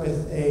ended up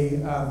with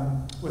a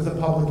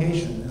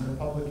publication. And the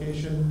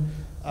publication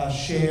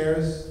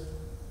shares,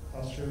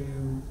 I'll show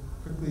you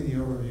quickly the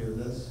overview of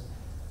this.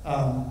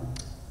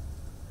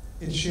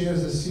 It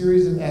shares a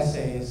series of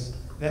essays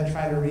that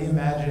try to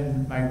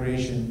reimagine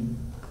migration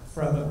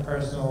from a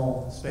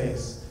personal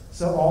space.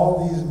 So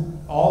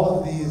all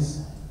of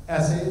these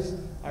essays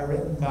are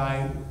written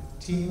by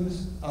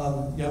teams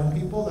of young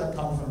people that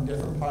come from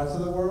different parts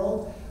of the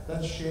world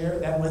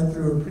that went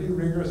through a pretty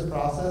rigorous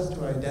process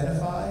to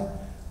identify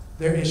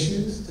their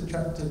issues, to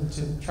try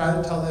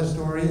to tell their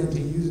story and to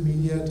use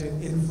media to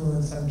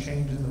influence some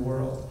change in the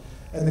world.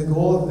 And the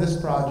goal of this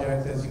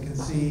project, as you can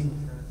see,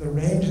 the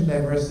range and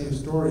diversity of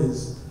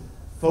stories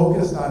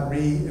focused on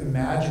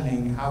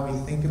reimagining how we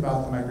think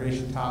about the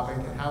migration topic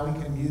and how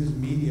we can use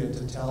media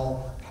to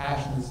tell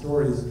passionate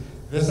stories.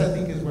 This, I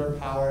think, is where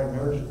power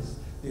emerges.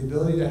 The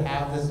ability to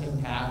have this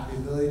impact, the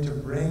ability to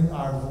bring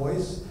our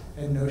voice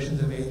and notions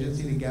of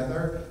agency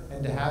together,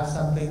 and to have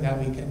something that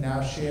we can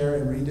now share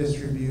and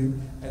redistribute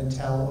and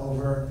tell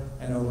over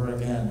and over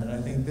again. And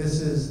I think this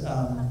is,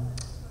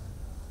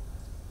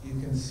 you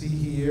can see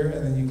here,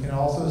 and then you can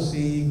also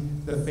see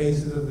the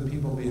faces of the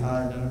people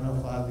behind. I don't know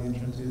if I'll have the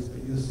entrances,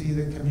 but you'll see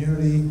the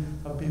community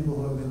of people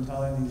who have been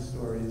telling these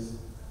stories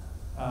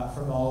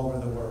from all over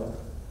the world.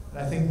 And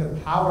I think the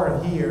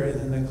power here is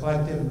in the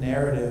collective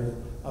narrative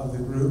of the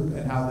group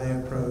and how they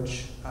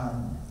approach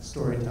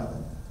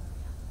storytelling.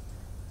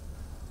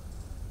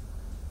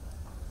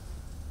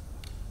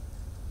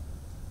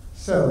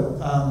 So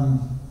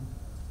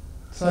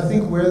I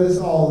think where this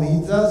all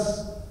leads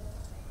us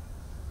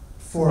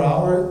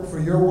for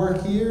your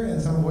work here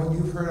and some of what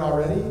you've heard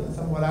already and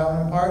some of what I want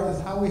to impart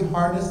is how we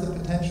harness the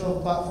potential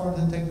of platforms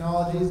and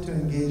technologies to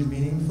engage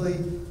meaningfully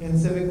in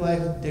civic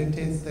life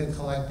dictates the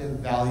collective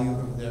value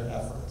of their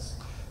efforts.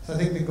 So I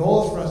think the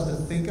goal is for us to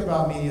think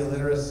about media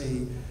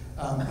literacy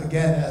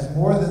again as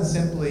more than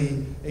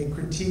simply a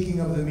critiquing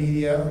of the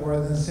media, more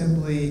than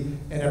simply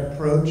an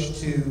approach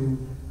to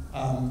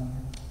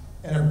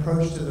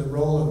the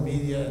role of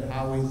media and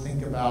how we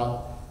think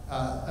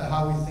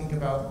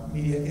about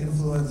media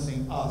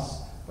influencing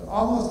us, but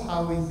almost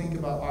how we think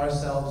about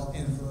ourselves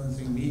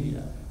influencing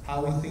media,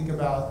 how we think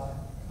about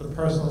the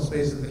personal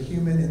space of the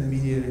human in the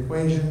media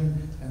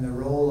equation and the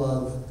role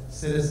of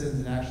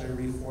citizens in actually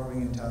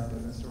reforming and telling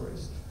different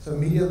stories. So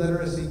media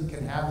literacy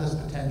can have this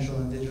potential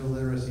and digital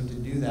literacy to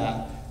do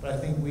that, but I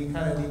think we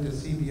kind of need to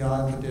see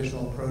beyond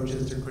traditional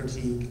approaches to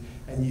critique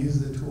and use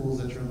the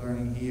tools that you're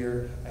learning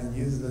here and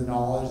use the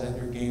knowledge that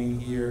you're gaining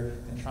here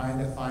and trying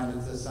to find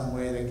some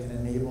way that can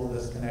enable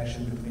this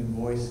connection between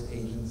voice,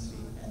 agency,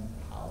 and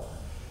power.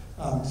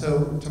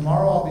 So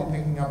tomorrow I'll be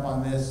picking up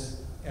on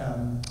this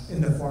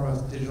in the form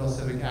of digital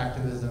civic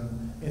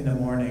activism in the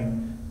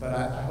morning, but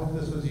I hope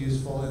this was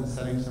useful in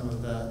setting some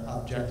of the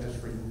objectives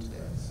for you today.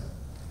 So,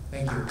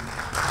 thank you.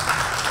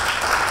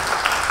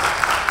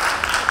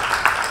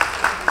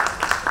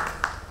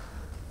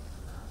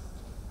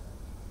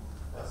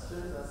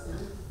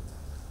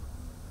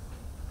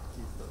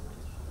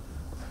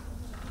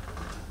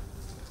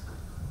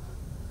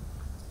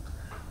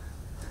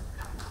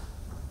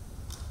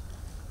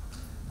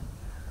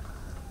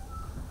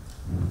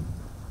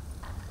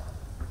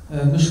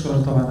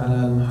 نشكرك طبعا على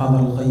المحاضرة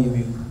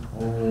القيمة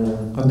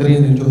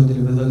ومقدرين الجهد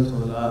اللي بذلته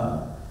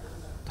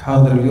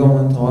لتحاضر اليوم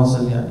وانت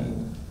واصل يعني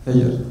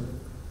فجر.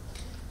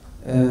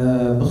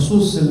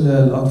 بخصوص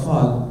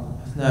الأطفال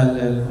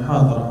أثناء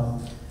المحاضرة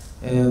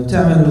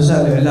بتعمل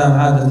وسائل الإعلام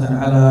عادة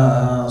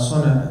على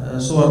صنع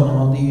صور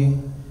نمطية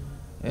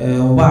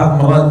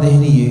وبعض مرات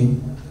ذهنية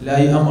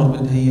لأي أمر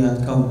بدها هي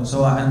تكونه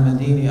سواء عن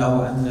مدينة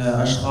أو عن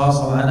أشخاص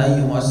أو عن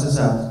أي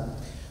مؤسسات.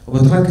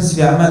 وبتركز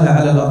في أعمالها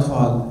على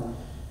الأطفال.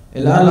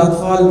 الآن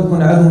الأطفال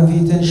بيكون عليهم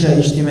في تنشئة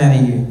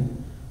اجتماعية.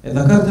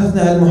 ذكرت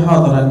أثناء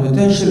المحاضرة أنه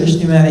التنشئة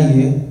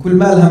الاجتماعية كل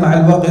ما لها مع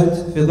الوقت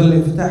في ظل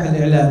الانفتاح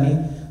الإعلامي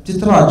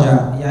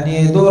بتتراجع،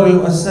 يعني دور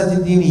المؤسسات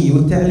الدينية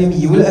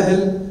والتعليمية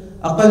والأهل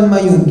أقل ما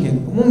يمكن،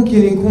 وممكن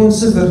يكون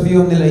صفر في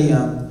يوم من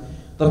الأيام.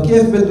 طب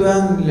كيف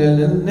بدنا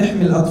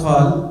نحمي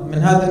الأطفال من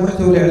هذا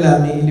المحتوى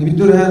الإعلامي اللي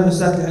بتدور هذه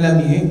المؤسسات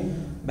الإعلامية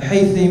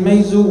بحيث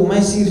يميزوا وما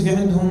يصير في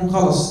عندهم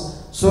خلص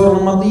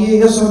صورة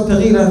نمطية يصعب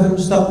تغييرها في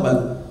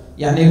المستقبل؟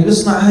 يعني اللي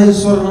بيصنع هاي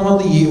الصورة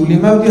النمطية واللي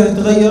ما بدها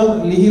تتغير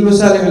اللي هي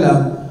وسائل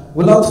الإعلام،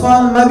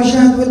 والأطفال ما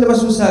بيشاهدوا إلا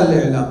بس وسائل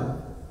الإعلام.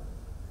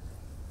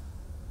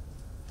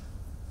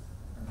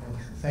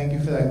 Thank you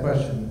for that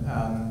question.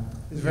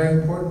 It's a very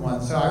important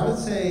one. So I would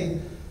say,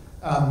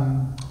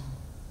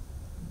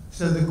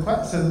 so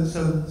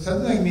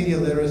something like media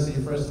literacy,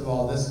 first of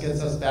all, this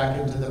gets us back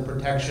into the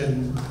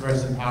protection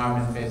versus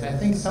empowerment phase. I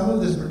think some of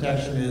this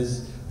protection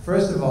is,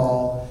 first of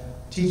all,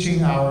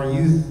 teaching our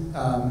youth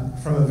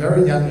from a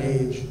very young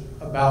age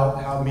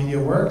about how media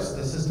works,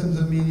 the systems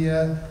of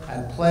media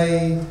at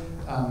play,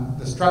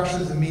 the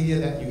structures of media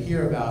that you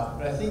hear about.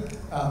 But I think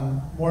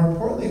more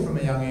importantly from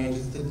a young age,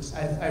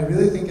 I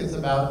really think it's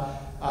about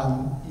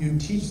you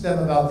teach them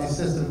about these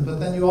systems, but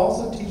then you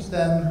also teach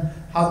them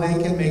how they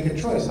can make a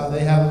choice, how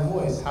they have a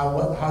voice,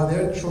 how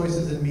their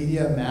choices in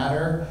media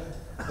matter.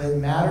 They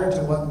matter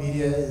to what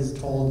media is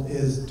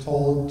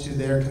told to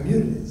their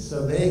communities. So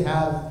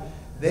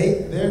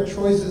their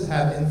choices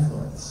have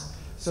influence.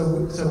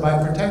 So by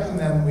protecting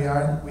them,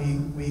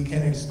 we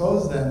can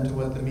expose them to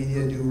what the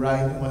media do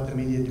right and what the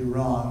media do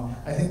wrong.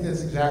 I think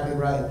that's exactly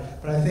right.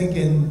 But I think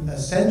in a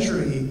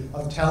century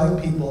of telling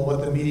people what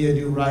the media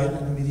do right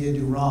and the media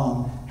do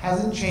wrong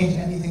hasn't changed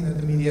anything that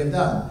the media have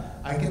done.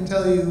 We can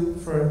tell you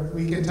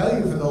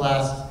for the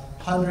last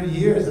 100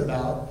 years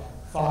about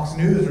Fox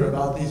News or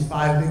about these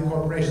 5 big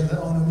corporations that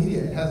own the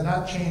media. It has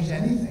not changed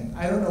anything.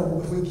 I don't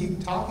know if we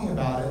keep talking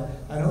about it.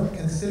 I don't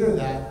consider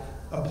that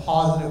a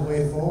positive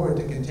way forward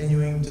to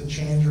continuing to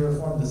change or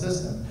reform the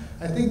system.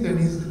 I think there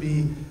needs to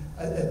be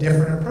a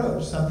different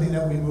approach, something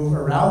that we move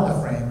around the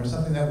frame or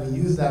something that we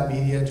use that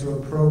media to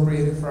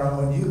appropriate it for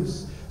our own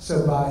use.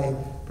 So by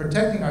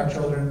protecting our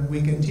children,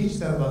 we can teach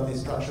them about these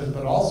structures,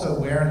 but also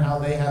where and how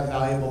they have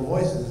valuable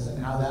voices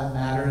and how that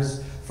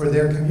matters for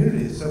their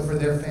communities, so for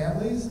their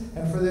families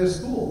and for their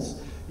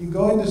schools. You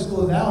go into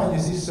school now and you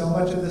see so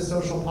much of this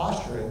social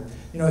posturing.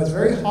 You know, it's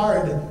very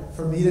hard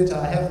for me to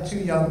tell, I have 2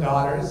 young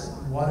daughters,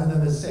 one of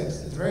them is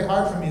 6. It's very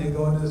hard for me to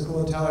go into the school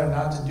and tell her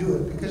not to do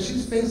it because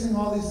she's facing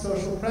all these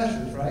social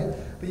pressures, right?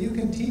 But you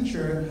can teach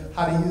her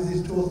how to use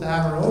these tools to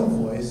have her own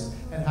voice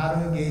and how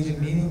to engage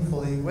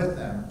meaningfully with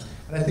them.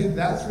 And I think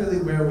that's really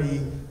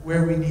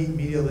where we need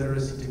media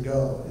literacy to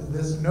go.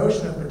 This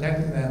notion of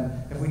protecting them,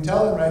 if we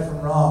tell them right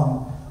from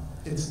wrong,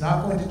 it's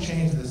not going to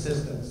change the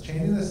systems.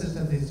 Changing the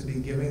system needs to be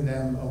giving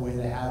them a way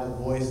to have a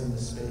voice in the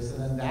space,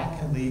 and then that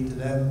can lead to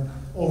them,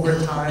 over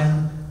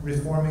time,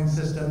 reforming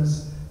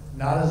systems,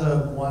 not as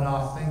a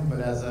one-off thing,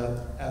 but as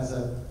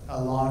a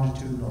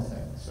longitudinal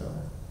thing. So,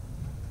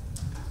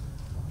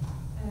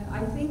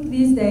 I think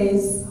these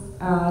days,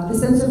 the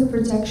sense of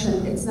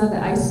protection, it's not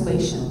an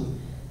isolation.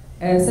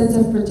 A sense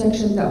of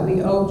protection that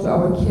we owe to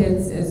our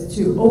kids is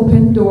to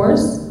open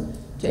doors,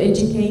 to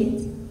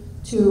educate,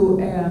 to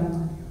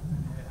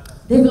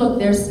develop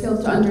their skill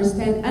to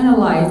understand,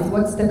 analyze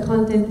what's the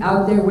content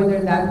out there,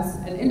 whether that's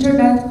an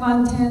internet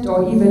content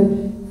or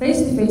even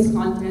face-to-face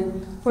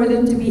content, for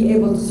them to be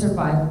able to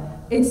survive.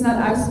 It's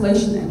not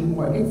isolation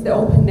anymore. It's the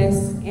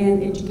openness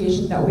and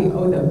education that we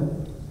owe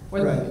them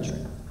for the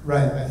future.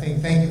 Right.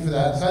 Thank you for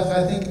that. So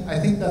I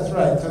think that's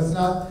right. So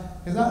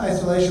it's not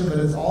isolation, but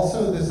it's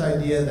also this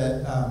idea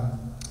that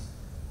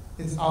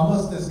it's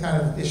almost this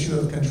kind of issue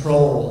of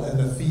control and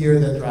the fear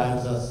that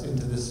drives us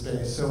into this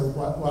space. So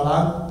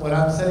what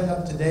I'm setting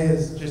up today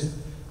is just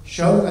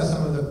showing us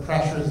some of the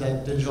pressures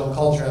that digital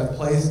culture have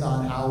placed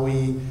on how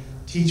we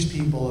teach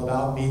people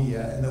about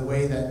media and the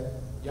way that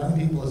young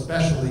people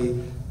especially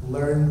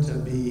learn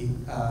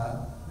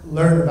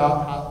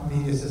about how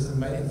media systems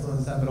might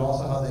influence them, but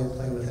also how they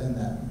play within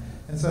them.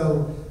 And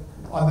so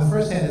on the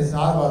first hand, it's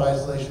not about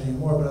isolation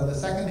anymore, but on the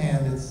second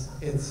hand,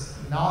 it's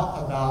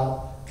not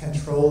about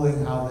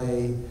controlling how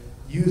they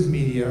use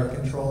media or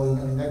controlling,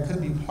 I mean, that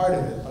could be part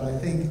of it, but I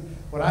think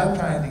what I'm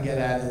trying to get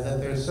at is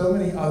that there's so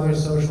many other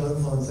social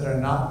influences that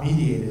are not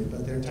mediated,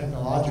 but they're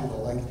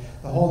technological, like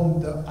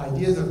the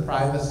ideas of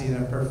privacy and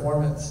of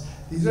performance.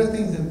 These are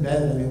things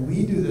embedded. I mean,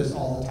 we do this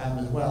all the time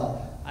as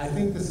well. I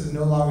think this is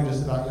no longer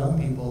just about young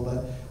people,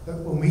 but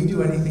when we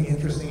do anything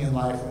interesting in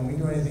life, when we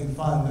do anything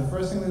fun, the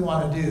first thing we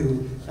want to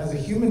do as a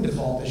human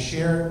default is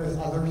share it with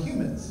other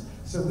humans.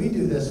 So we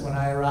do this when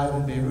I arrive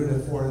in Beirut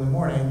at 4 in the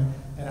morning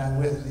and I'm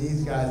with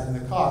these guys in the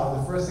car.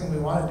 The first thing we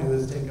want to do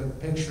is take a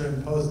picture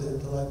and post it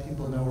to let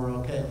people know we're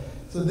okay.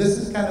 So this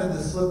is kind of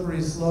the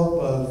slippery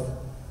slope of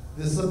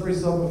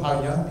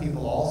how young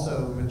people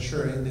also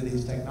mature into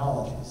these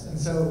technologies. And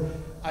so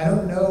I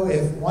don't know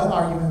if one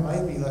argument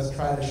might be let's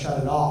try to shut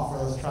it off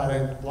or let's try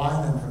to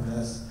blind them from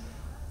this.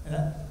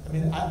 I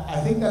mean, I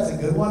think that's a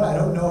good one. I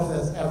don't know if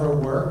that's ever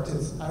worked.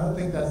 I don't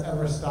think that's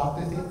ever stopped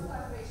it.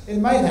 It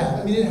might have.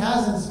 I mean, it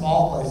has in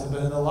small places,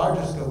 but in the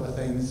larger scope of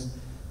things,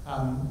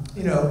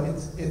 you know,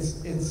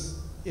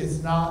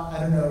 it's not,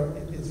 I don't know,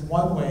 it's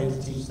one way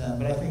to teach them,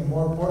 but I think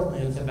more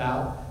importantly,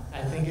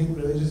 I think it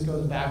really just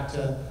goes back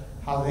to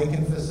how they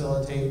can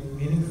facilitate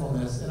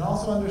meaningfulness and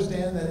also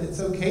understand that it's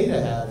okay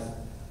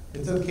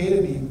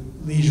to be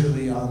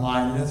leisurely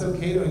online, and it's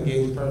okay to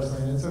engage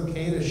personally, and it's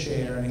okay to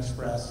share and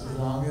express as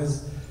long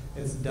as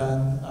it's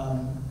done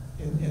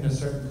in a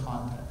certain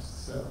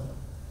context. So,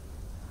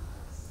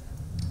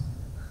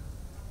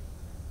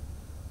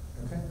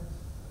 okay,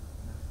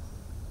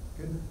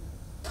 good.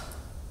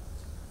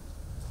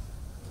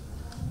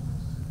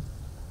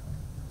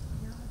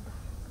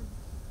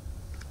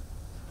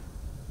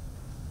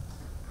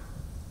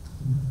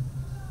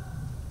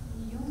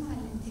 اليوم مع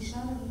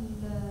الانتشار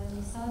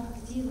اللي صار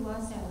كتير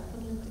واسع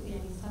وفضلت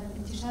يعني صار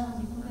الانتشار عم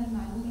بيكون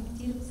المعلومة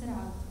كتير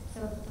بسرعة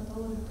بسبب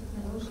التطور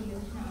التكنولوجي اللي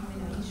نحن عم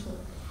نعيشه،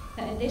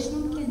 فقديش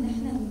ممكن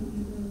نحن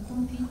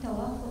نكون في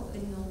توافق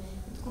انه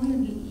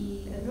تكون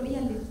الرؤية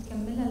اللي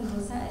بتكملها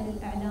وسائل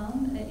الإعلام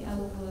أو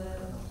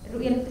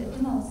الرؤية اللي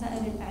بتقدمها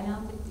وسائل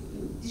الإعلام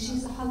بتجي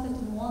صحافة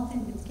المواطن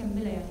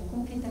بتكملها، يعني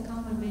يكون في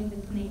تكامل بين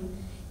الاثنين،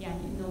 يعني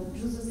انه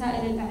بجوز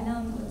وسائل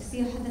الإعلام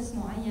تصير حدث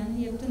معين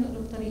هي بتنقله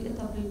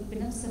بطريقتها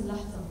بنفس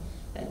اللحظة،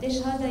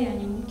 فقديش هذا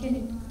يعني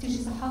ممكن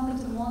تجي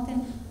صحافة المواطن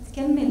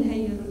تكمل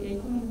هي الرؤية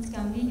يكونوا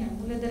متكاملين، يعني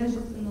مو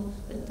لدرجة انه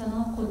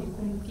التناقض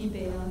يكون في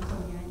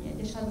بيناتهم، يعني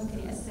قديش هذا ممكن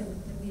يأثر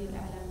بالتربية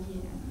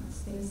الإعلامية يعني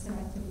تستمر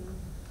سرعة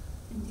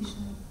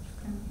الانتشار.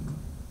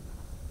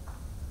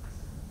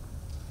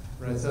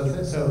 Right,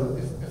 so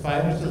if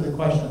I understood the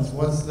questions,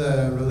 what's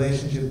the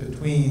relationship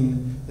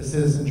between the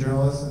citizen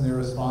journalists and their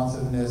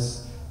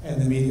responsiveness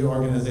and the media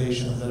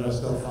organizations that are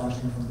still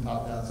functioning from the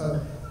top down? So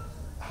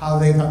how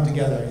they come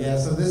together. Yeah,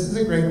 so this is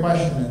a great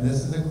question, and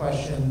this is a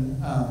question,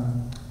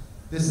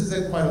 this is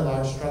quite a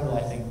large struggle,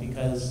 I think,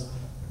 because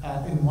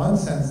in one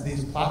sense,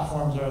 these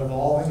platforms are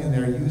evolving and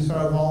their use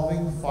are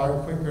evolving far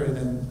quicker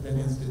than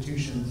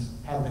institutions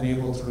have been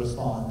able to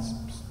respond,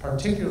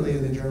 particularly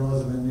in the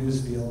journalism and news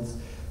fields,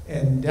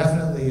 and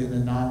definitely in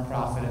the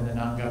nonprofit and the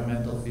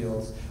non-governmental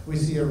fields. We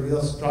see a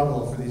real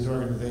struggle for these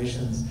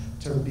organizations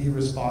to be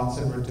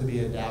responsive or to be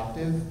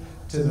adaptive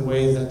to the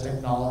ways that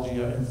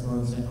technology are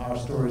influencing how our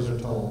stories are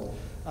told.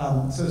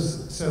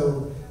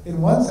 So in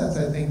one sense,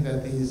 I think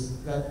that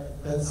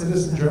that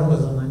citizen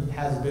journalism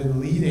has been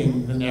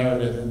leading the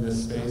narrative in this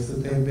space,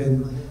 that they've been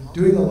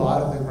doing a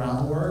lot of the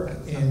groundwork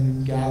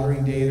in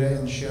gathering data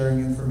and sharing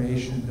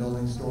information and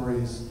building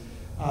stories.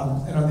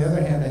 And on the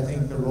other hand, I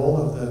think the role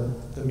of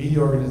the media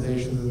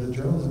organizations or the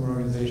journalism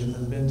organizations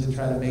has been to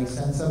try to make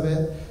sense of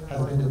it,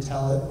 has been to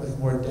tell it with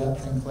more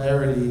depth and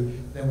clarity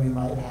than we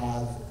might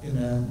have in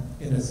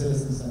a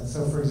citizen sense.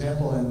 So for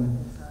example, in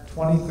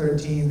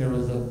 2013, there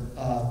was a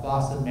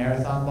Boston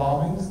Marathon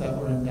bombings that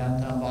were in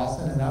downtown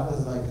Boston, and that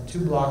was like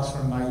 2 blocks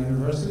from my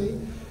university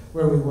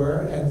where we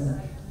were,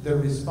 and the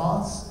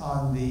response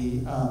on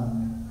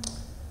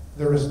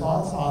the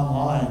response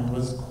online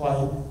was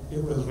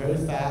it was very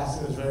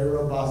fast, it was very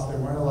robust, there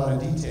weren't a lot of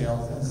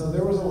details, and so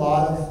there was a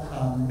lot of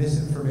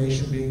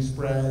misinformation being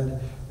spread,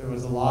 there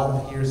was a lot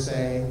of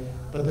hearsay,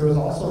 but there was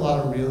also a lot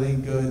of really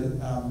good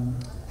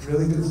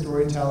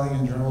storytelling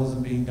and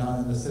journalism being done,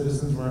 and the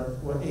citizens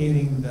were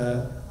aiding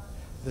the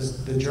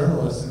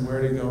journalists in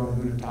where to go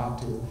and who to talk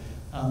to.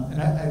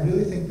 And I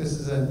really think this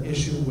is an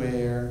issue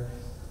where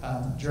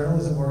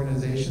journalism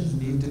organizations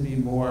need to be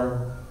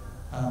more,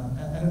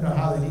 I don't know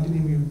how, they need to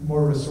be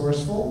more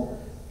resourceful,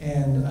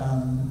 and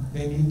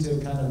they need to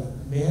kind of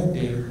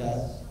mandate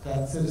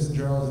that citizen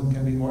journalism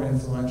can be more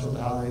influential to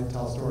how they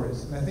tell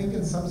stories. And I think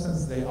in some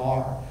sense they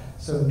are.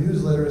 So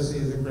news literacy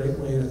is a great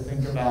way to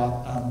think about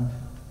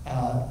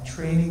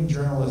training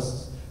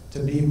journalists to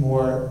be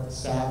more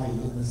savvy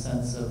in the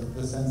sense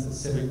that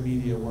civic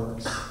media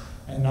works,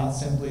 and not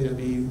simply to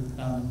be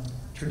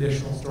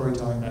traditional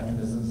storytelling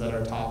mechanisms that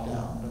are top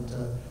down, but to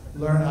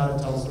learn how to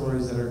tell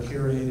stories that are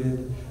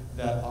curated,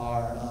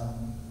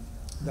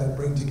 that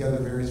bring together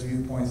various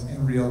viewpoints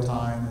in real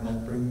time, and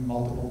that bring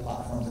multiple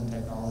platforms and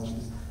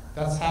technologies.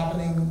 That's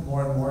happening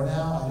more and more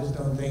now. I just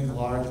don't think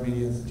large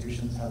media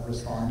institutions have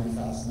responded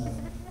fast enough,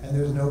 and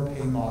there's no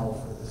pay model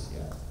for this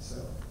yet. So,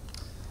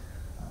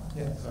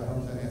 yeah, so I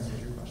hope that answers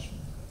your question.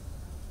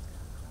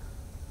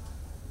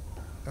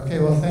 Okay,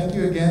 well, thank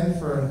you again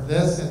for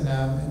this, and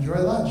enjoy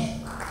lunch.